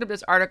just looked up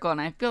this article, and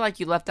I feel like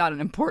you left out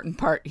an important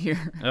part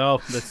here. Oh,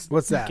 that's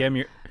What's that?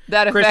 Kim,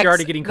 That affects, Chris, you're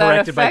already getting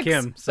corrected by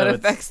Kim. So that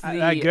it's affects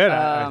the... Good.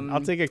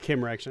 I'll take a Kim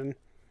correction.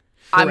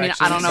 I mean,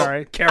 I don't know.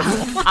 Sorry.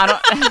 careful. I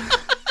don't...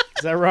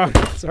 Is that wrong?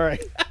 Sorry.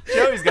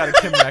 Joey's got a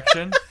Kim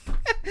erection.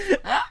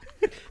 That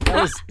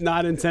was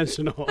not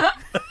intentional.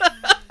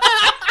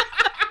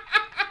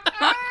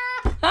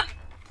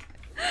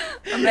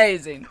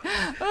 Amazing.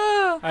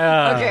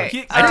 Okay.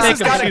 Chris has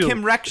take got a a few.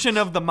 Kim erection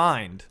of the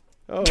mind.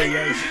 Oh,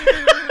 yes.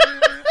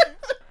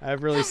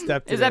 I've really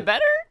stepped in Is that it.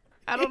 better?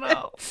 I don't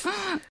know.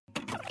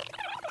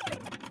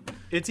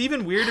 It's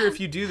even weirder if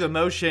you do the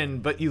motion,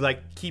 but you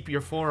like keep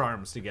your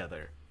forearms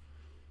together.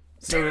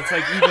 So it's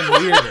like even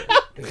weirder.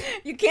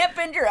 You can't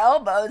bend your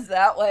elbows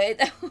that way.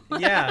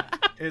 Yeah,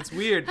 it's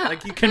weird.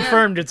 Like you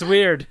Confirmed it's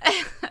weird.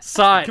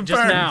 Saw it just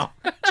Confirmed. now.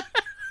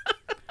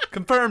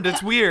 Confirmed,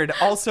 it's weird.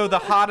 Also, the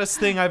hottest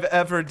thing I've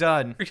ever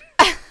done.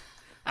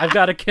 I've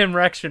got a Kim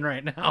erection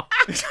right now.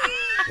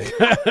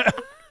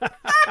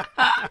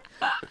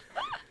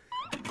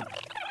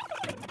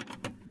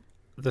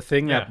 The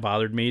thing that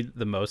bothered me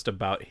the most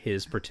about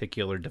his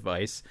particular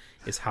device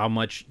is how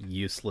much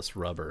useless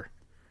rubber.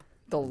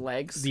 The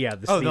legs. Yeah,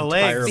 this Oh, the the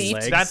entire legs.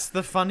 legs. That's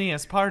the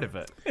funniest part of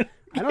it.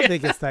 I don't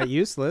think it's that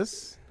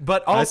useless.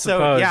 But also,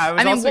 suppose. yeah, I was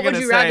I mean, also what would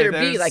gonna you say rather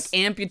be? there's- Like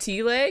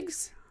amputee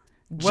legs?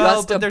 well,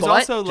 Just but a there's butt?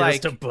 also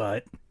like just a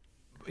butt.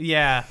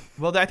 Yeah.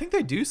 Well, I think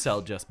they do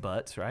sell Just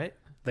Butts, right?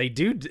 They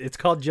do. It's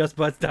called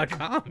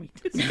justbutts.com.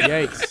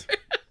 Yikes.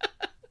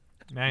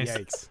 Nice.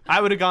 Yikes.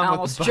 I would have gone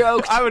Almost with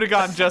joked. I would have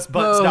gone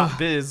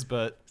justbutts.biz,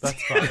 but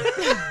that's fine.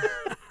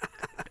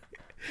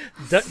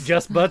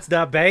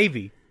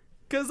 Justbutts.baby.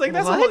 Because like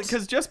that's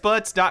because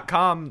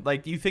justbutts.com,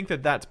 like you think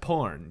that's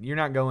porn. You're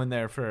not going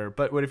there for.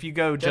 But what if you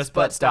go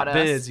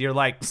justbutts.biz? You're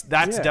like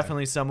that's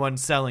definitely someone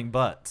selling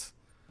butts.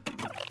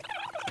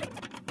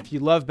 If you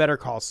love Better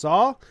Call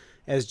Saul,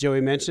 as Joey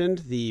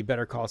mentioned, the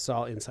Better Call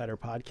Saul Insider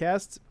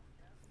podcast,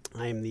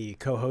 I am the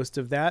co-host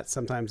of that.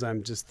 Sometimes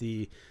I'm just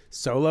the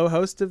solo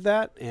host of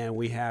that. And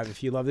we have,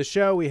 if you love the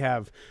show, we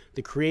have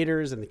the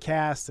creators and the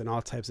cast and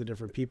all types of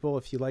different people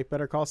if you like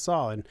Better Call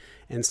Saul.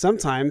 And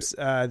sometimes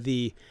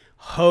the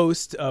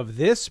host of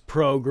this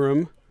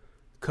program,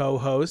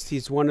 co-host,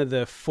 he's one of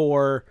the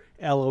 4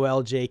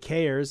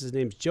 LOLJKers. His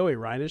name's Joey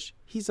Reinish.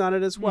 He's on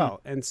it as well.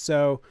 And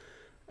so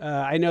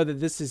I know that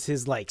this is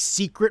his like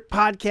secret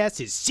podcast,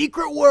 his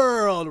secret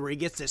world, where he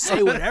gets to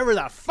say whatever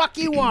the fuck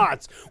he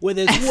wants with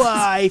his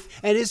wife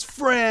and his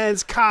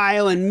friends,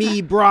 Kyle and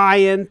me,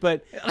 Brian.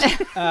 But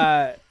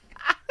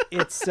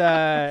it's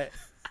I'm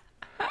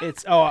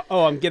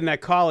getting that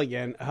call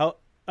again.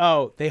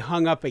 Oh, they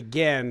hung up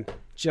again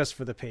just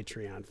for the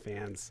Patreon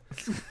fans.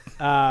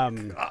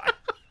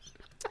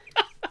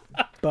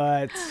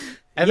 But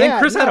and then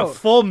Chris had a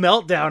full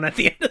meltdown at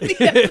the end of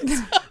the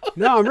episode.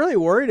 No, I'm really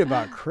worried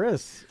about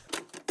Chris.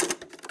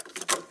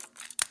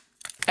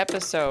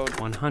 Episode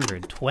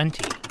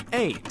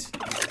 128.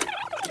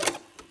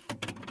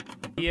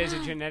 He has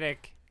a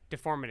genetic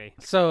deformity.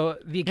 So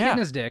the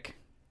echidna's dick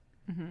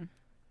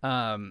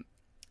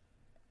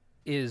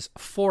is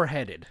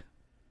 4-headed.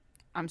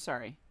 I'm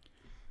sorry.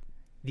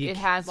 It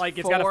has like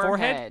it's 4 got a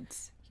forehead?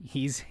 heads.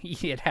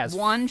 It has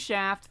 1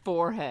 shaft,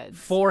 4 heads.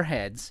 4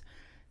 heads.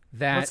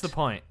 What's the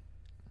point?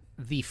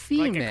 The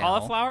female, like a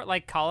cauliflower,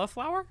 like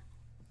cauliflower.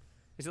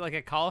 Is it like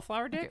a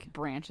cauliflower dick? It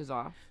branches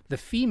off. the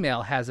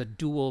female has a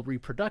dual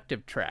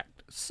reproductive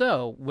tract.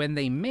 So when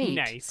they mate,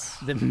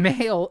 the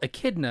male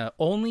echidna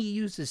only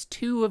uses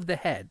 2 of the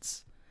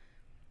heads.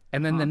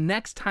 And then the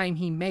next time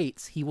he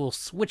mates, he will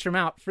switch them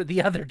out for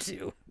the other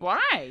 2.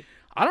 Why?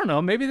 I don't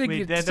know. Maybe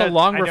they get a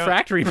long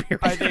refractory period.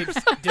 Are they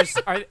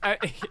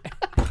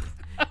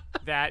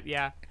that,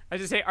 yeah. I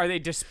was just say, are they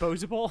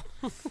disposable?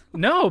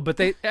 No, but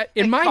they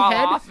in my fall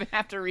head off and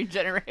have to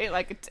regenerate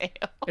like a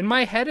tail. In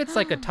my head, it's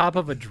like a top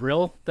of a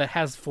drill that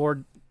has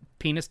 4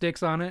 penis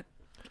dicks on it.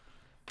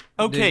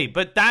 Okay,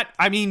 but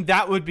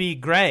that would be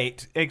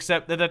great,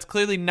 except that that's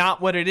clearly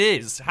not what it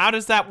is. How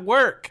does that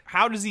work?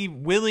 How does he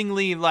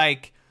willingly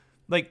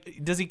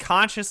does he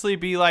consciously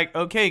be like,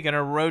 okay,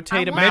 gonna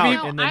rotate him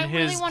out, and then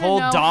his whole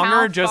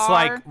donger just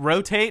like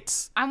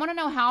rotates? I want to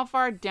know how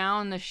far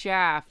down the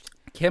shaft.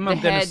 Kim,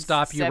 I'm going to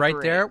stop you right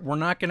there. We're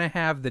not going to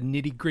have the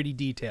nitty-gritty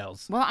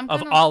details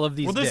of all of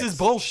these Well, this dicks. is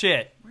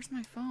bullshit. Where's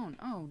my phone?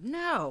 Oh,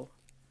 no.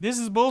 This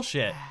is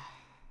bullshit.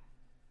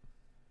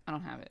 I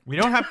don't have it. We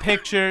don't have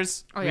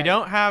pictures. We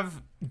don't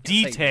have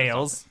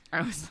details.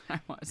 I was.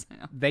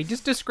 They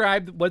just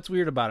described what's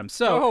weird about him.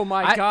 So, oh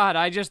my god!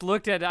 I just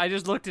looked it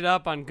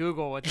up on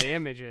Google what the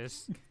image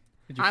is.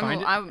 Did you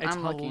find it? It's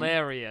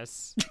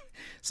hilarious.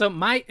 So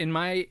in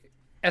my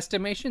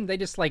estimation, they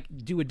just like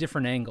do a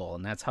different angle,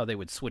 and that's how they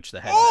would switch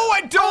the head. Oh,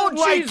 I don't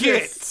like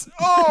it.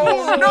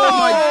 Oh no! Oh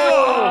my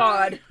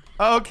god!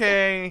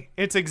 Okay,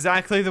 it's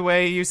exactly the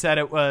way you said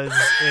it was.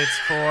 It's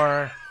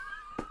for.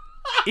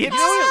 You know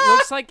what it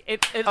looks like?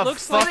 It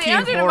looks like the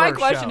answer to my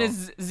question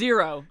is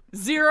 0.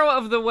 0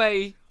 of the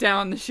way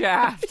down the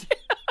shaft.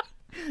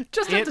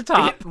 Just at the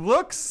top.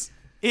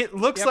 It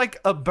looks like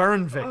a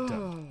burn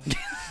victim. It's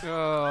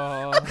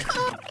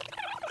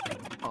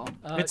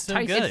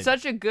so good. It's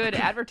such a good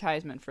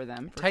advertisement for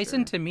them.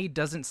 Tyson to me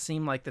doesn't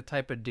seem like the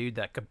type of dude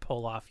that could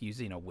pull off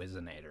using a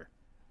Whizzinator.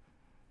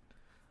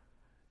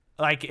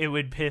 Like it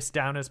would piss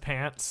down his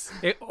pants.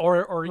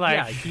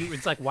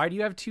 It's like, why do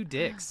you have 2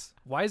 dicks?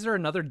 Why is there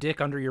another dick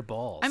under your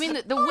balls? I mean,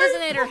 the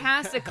Whizzinator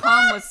has to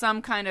come with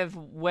some kind of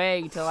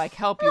way to like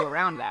help you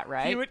around that,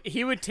 right?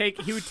 He would take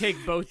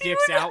both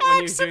dicks out when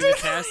he was doing the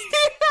test.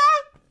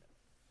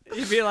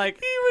 He'd be like,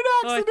 he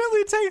would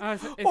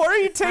accidentally or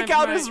he'd take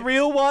out his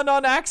real one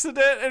on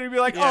accident, and he'd be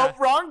like, "Oh,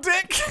 wrong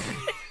dick."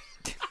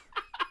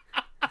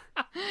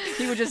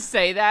 He would just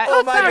say that.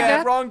 Oh my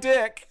bad, wrong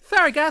dick.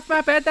 Sorry, guys,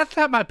 my bad. That's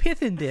not my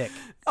pithing dick.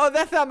 Oh,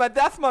 that's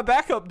my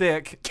backup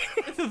dick.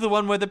 This is the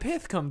one where the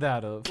pith comes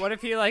out of. What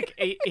if he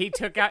he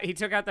took out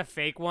the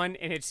fake one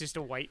and it's just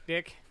a white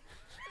dick?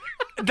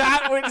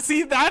 That's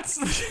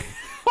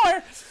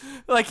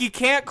like he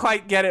can't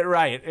quite get it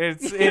right.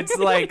 It's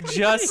like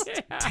just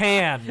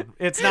tan.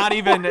 It's not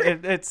even.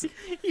 It's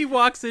he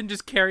walks in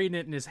just carrying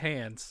it in his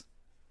hands.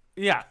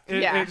 Yeah.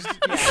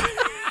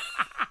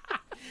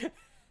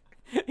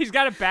 He's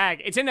got a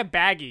bag. It's in a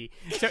baggie.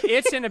 So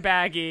it's in a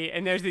baggie,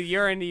 and there's the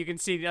urine that you can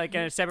see like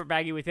in a separate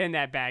baggie within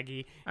that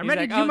baggie. I'm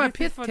ready to do my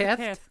pith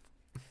test.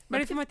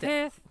 Ready for my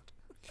test.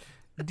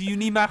 Do you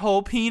need my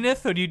whole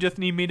penis, or do you just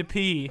need me to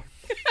pee?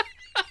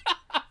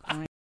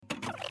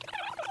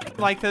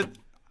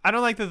 I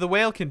don't like that the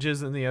whale can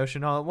jizz in the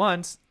ocean all at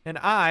once, and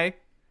I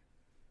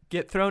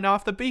get thrown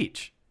off the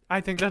beach. I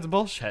think that's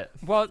bullshit.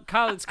 Well,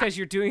 Kyle, it's because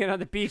you're doing it on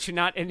the beach and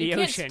not in the You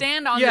ocean. can't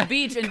stand on the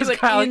beach and do it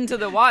Kyle- into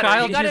the water.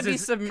 Kyle You gotta be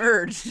jizzes-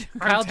 submerged.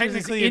 I'm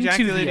technically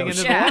ejaculating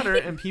into the Yeah. water,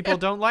 and people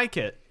don't like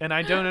it, and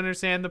I don't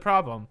understand the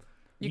problem.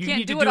 You need can't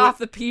to do it off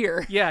the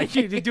pier. Yeah,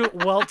 you need to do it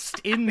whilst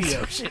in the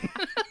ocean.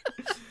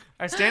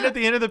 I stand at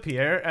the end of the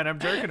pier, and I'm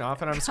jerking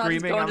off, and I'm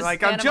screaming. going I'm to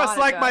like, Santa I'm just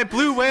like Monica." my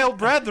blue whale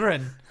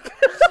brethren.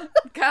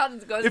 Kyle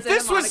just goes If to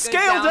this Santa was Monica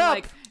scaled down, up,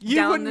 like, you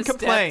down wouldn't the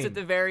complain. steps at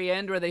the very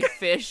end where they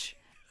fish.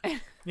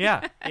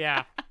 Yeah.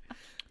 Yeah.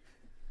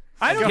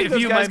 I don't think Give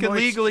those you guys my can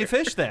legally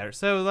fish there.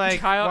 So,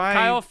 like, why?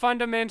 Kyle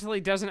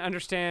fundamentally doesn't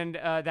understand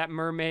that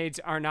mermaids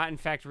are not in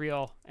fact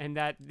real, and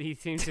that he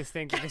seems to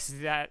think that this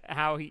is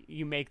how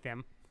you make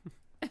them.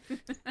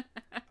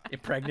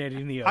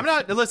 Impregnating the ocean. I'm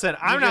not. Listen,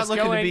 I'm You not just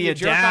looking go to in, be you a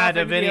jerk off dad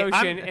into of any. the ocean,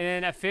 I'm- and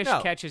then a fish No.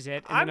 catches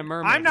it, and then a I'm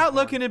mermaid. not is born.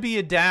 looking to be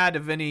a dad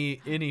of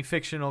any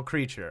fictional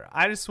creature.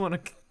 I just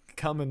want to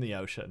come in the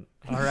ocean.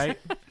 All right.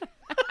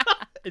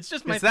 It's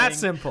just my It's that thing.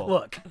 simple.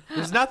 Look,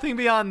 There's nothing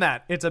beyond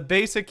that. It's a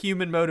basic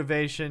human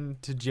motivation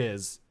to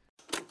jizz.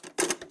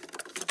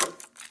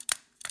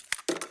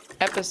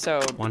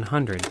 Episode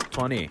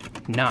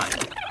 129.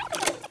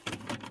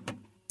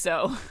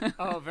 so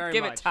Oh, very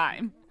give much. it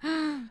time.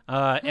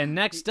 And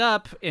next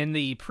up in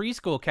the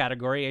preschool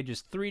category,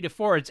 ages 3 to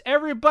 4, it's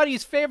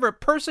everybody's favorite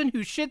person who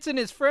shits in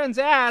his friend's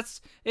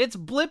ass. It's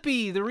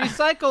Blippi, the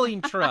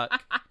recycling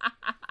truck.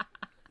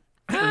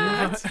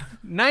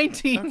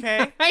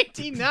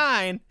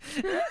 1999.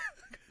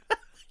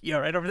 You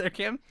all right over there,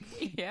 Kim?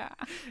 Yeah.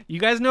 You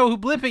guys know who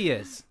Blippi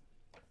is?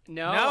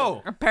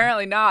 No.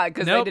 Apparently not,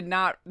 because Nope. they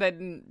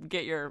didn't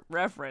get your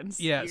reference.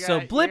 Yeah, You so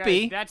guys-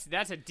 Blippi...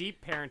 that's a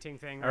deep parenting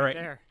thing all right right.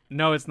 there.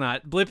 No, it's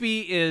not.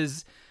 Blippi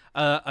is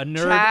a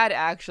nerd. Chad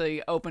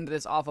actually opened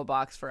this awful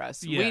box for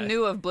us. Yeah. We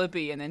knew of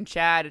Blippi, and then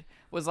Chad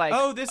was like,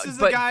 Oh, this is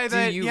the "But guy do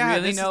that. you Yeah,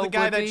 really this is know the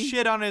guy that Blippi?"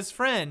 shit on his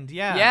friend.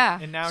 Yeah. Yeah.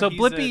 And now So he's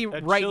Blippi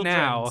a right children's-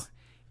 now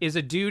is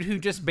a dude who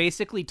just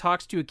basically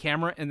talks to a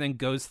camera and then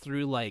goes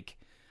through like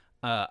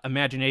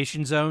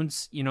imagination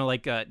zones,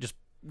 like just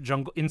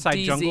inside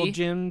DZ. jungle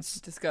gyms,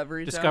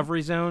 Discovery Zone.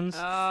 discovery zones.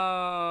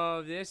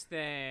 Oh, this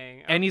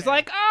thing. And he's Okay.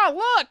 like, "Oh,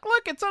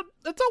 look, it's a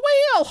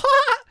whale."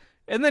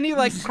 And then he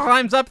like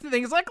climbs up the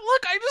thing. He's like,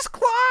 "Look, I just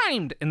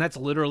climbed." And that's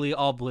literally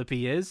all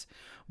Blippi is.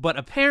 But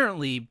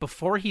apparently,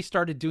 before he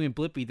started doing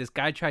Blippi, this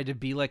guy tried to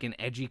be like an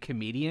edgy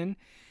comedian.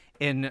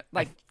 And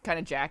like kind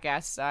of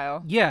Jackass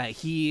style. yeah,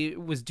 he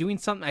was doing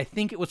something. I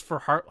think it was for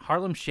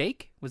Harlem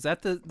Shake. Was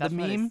that the That's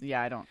what meme? it's-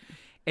 yeah, I don't.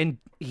 And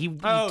he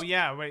Oh,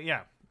 yeah. Wait,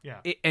 yeah. Yeah.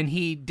 and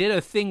he did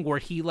a thing where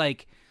he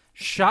like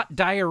shot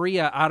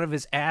diarrhea out of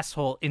his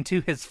asshole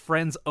into his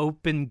friend's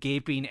open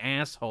gaping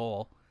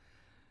asshole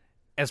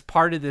as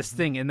part of this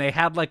thing, and they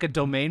had like a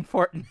domain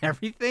for it and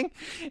everything.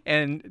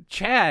 And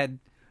Chad,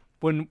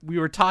 when we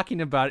were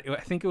talking about it, I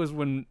think it was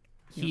when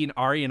he and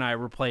Ari and I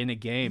were playing a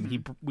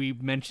game, we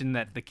mentioned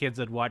that the kids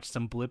had watched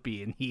some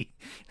Blippi, and he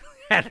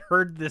had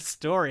heard this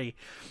story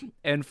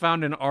and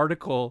found an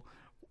article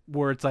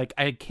where it's like,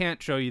 I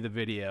can't show you the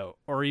video,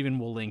 or even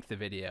we'll link the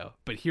video,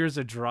 but here's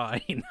a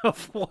drawing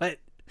of what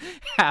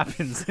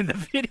happens in the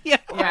video.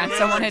 Yeah, and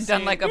someone had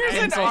done like a Here's an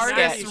pencil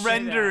artist sketch.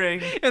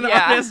 rendering. An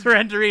Yeah. artist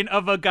rendering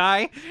of a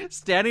guy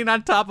standing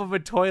on top of a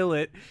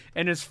toilet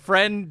and his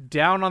friend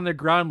down on the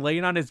ground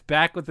laying on his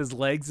back with his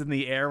legs in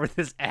the air with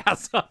his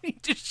ass on him,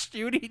 just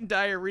shooting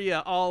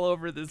diarrhea all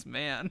over this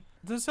man.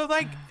 So,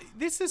 like,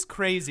 this is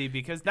crazy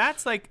because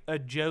that's, like, a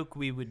joke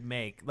we would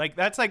make. Like,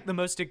 that's, like, the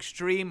most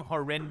extreme,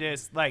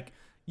 horrendous, like,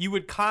 you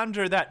would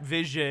conjure that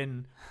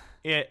vision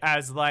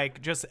as,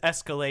 like, just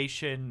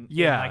escalation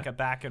Yeah. in, like, a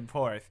back and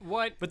forth.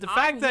 What But the I'm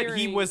fact that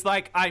he hearing- was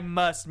like, I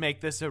must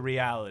make this a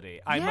reality.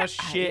 I Yeah,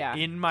 must shit yeah.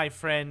 in my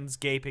friend's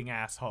gaping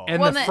asshole.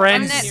 And Well, the then-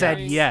 friend and then- said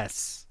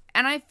yes.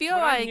 And I feel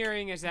What I'm like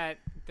hearing is that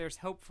there's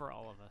hope for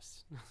all of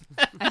us.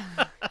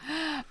 yeah,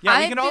 we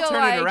I can all feel turn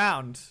like- it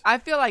around. I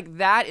feel like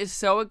that is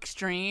so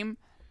extreme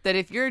that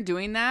if you're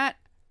doing that,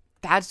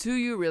 that's who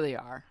you really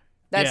are.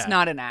 That's Yeah.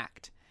 not an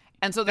act.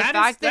 And so the That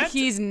is- fact that that's-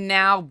 he's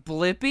now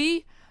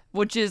Blippi,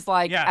 which is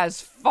like Yeah.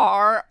 as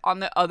far on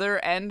the other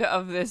end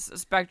of this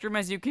spectrum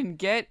as you can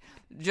get,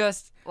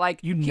 just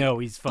like He's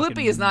fucking...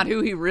 Blippi is not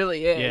who he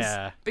really is.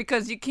 Yeah.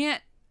 Because you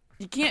can't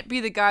be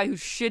the guy who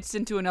shits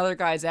into another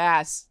guy's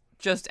ass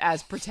just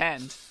as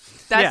pretend.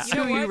 That's Yeah.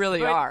 who You know you what? really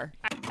But- are.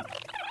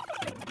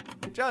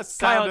 It just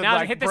Kyle, sounded now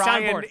like hit the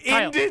Brian soundboard.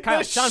 ended Kyle,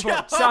 the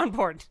soundboard, show.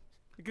 soundboard.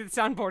 Get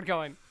the soundboard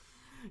going.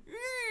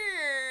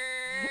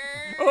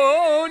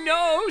 Oh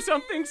no,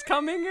 something's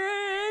coming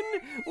in.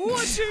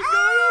 What's it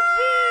gonna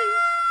be?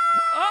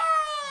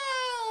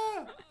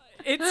 Ah!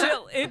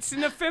 It's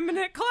an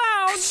effeminate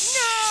clown.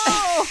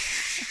 No.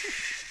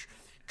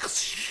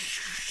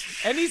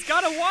 And he's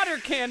got a water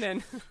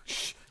cannon,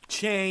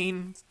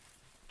 Chains.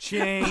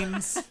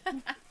 Chains.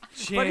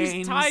 but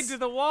he's tied to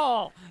the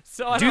wall.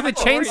 So I Do don't the have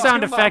to chain worry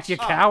sound too effect, much. you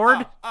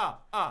coward.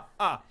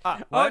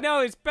 Oh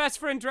no, his best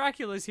friend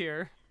Dracula's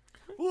here.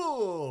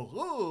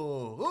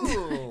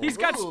 He's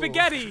got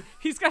spaghetti.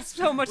 He's got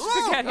so much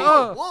spaghetti.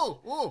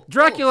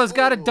 Dracula's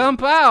got to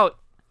dump out.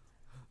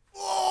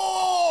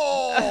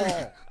 Oh,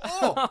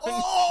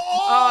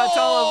 it's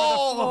all over the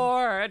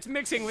floor. It's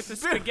mixing with the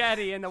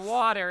spaghetti and the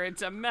water.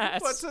 It's a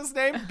mess. What's his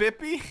name?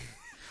 Bippy?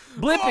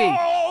 Blippy.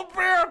 Oh,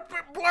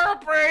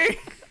 Blippy!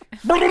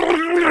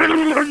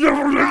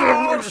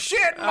 Oh,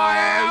 shit, my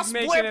ass,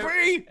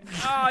 Blippy!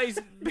 He's...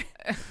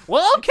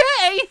 Well,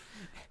 okay.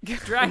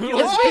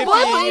 Dracula's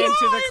Blippy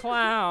into the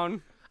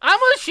clown. I'm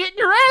gonna shit in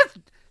your ass,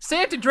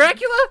 Santa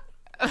Dracula.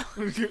 Or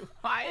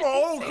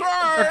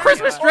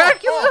Christmas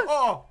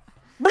Dracula.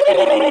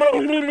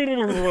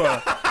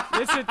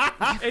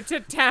 It's a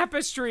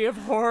tapestry of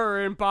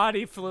horror and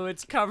body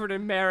fluids covered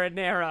in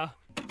marinara.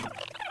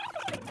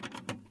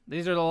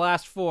 These are the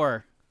last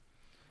 4.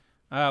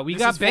 We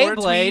got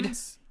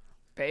Beyblade.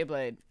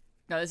 Beyblade.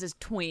 No, this is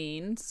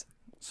tweens.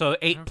 So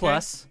 8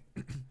 plus.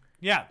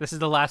 Yeah. This is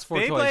the last 4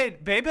 toys.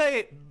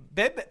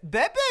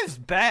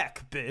 Beyblade,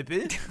 back,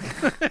 baby.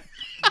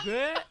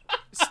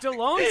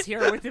 Stallone's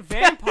here with the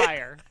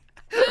vampire.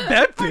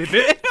 That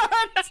baby.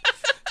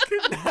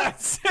 Could not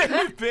say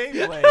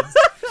Beyblades.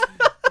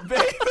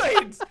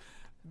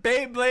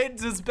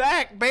 Beyblades is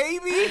back,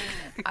 baby.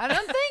 I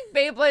don't think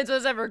Beyblades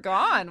was ever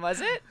gone,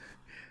 was it?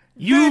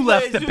 You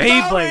left the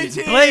Beyblades.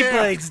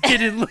 Beyblades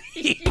didn't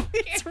leave.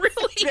 It's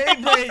really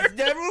Beyblades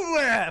never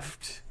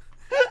left.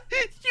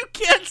 You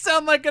can't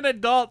sound like an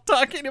adult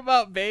talking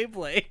about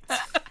Beyblades.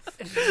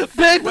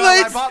 Beyblades.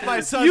 Well, I bought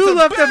my son You some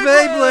left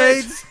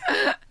Beyblades.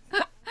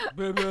 the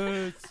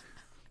Beyblades.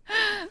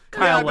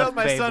 Kyle I built left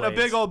my son a Beyblades.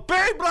 big old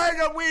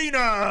Beyblade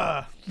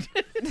wiener.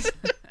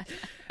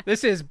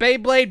 This is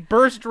Beyblade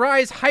Burst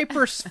Rise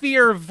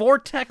Hypersphere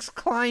Vortex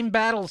Climb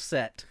Battle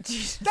Set.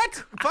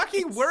 That's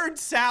fucking word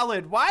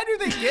salad. Why do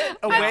they get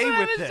away with I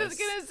was this? just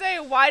gonna say,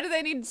 why do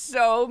they need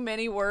so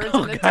many words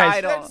in the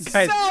guys, title?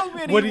 Guys, so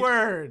many what do you-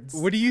 words.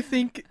 What do you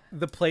think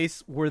the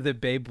place where the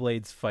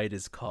Beyblades fight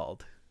is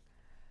called?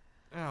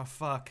 Oh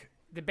fuck.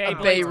 The A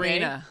Beyblade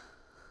Bayrina.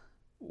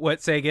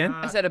 What? Say again?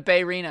 I said a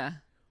Bayrina.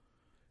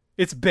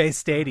 It's Bay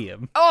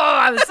Stadium. Oh,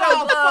 I was so Oh,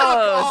 close.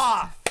 fuck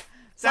off.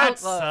 So That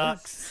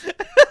close. sucks.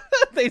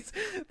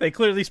 They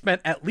clearly spent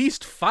at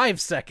least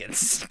 5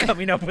 seconds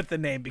coming up with the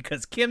name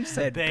because Kim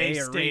said Bay Bay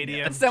Arena.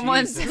 Stadium.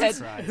 Someone Jesus said,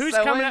 Christ.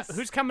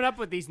 Who's coming up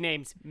with these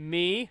names?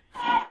 Me?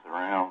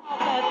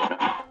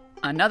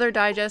 Another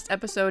digest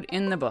episode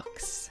in the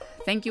books.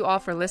 Thank you all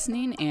for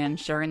listening and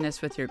sharing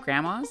this with your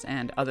grandmas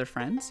and other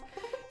friends.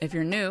 If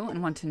you're new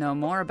and want to know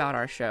more about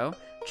our show,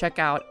 check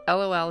out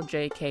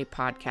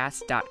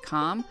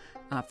loljkpodcast.com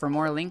for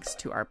more links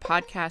to our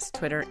podcast,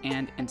 Twitter,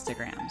 and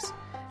Instagrams.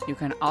 You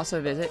can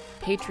also visit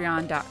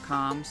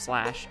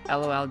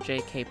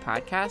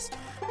patreon.com/loljkpodcast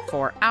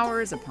for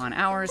hours upon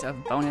hours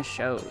of bonus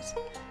shows.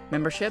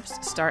 Memberships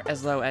start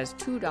as low as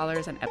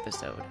 $2 an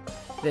episode.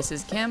 This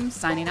is Kim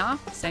signing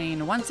off,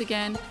 saying once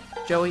again,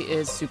 Joey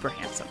is super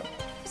handsome.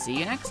 See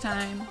you next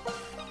time.